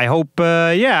you. I hope,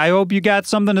 I hope you got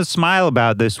something to smile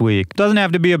about this week. Doesn't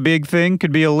have to be a big thing,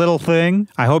 could be a little thing.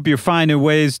 I hope you're finding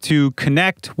ways to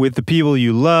connect with the people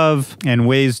you love and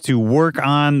ways to work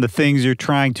on the things you're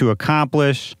trying to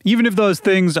accomplish. Even if those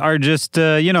things are just,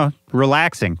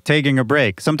 relaxing, taking a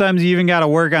break. Sometimes you even got to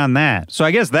work on that. So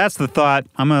I guess that's the thought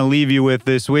I'm going to leave you with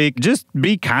this week. Just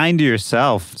be kind to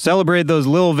yourself. Celebrate those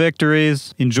little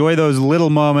victories. Enjoy those little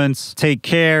moments. Take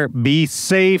care. Be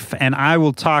safe. And I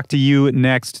will talk to you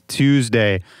next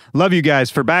Tuesday. Love you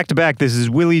guys. For Back to Back, this is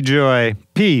Willy Joy.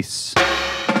 Peace.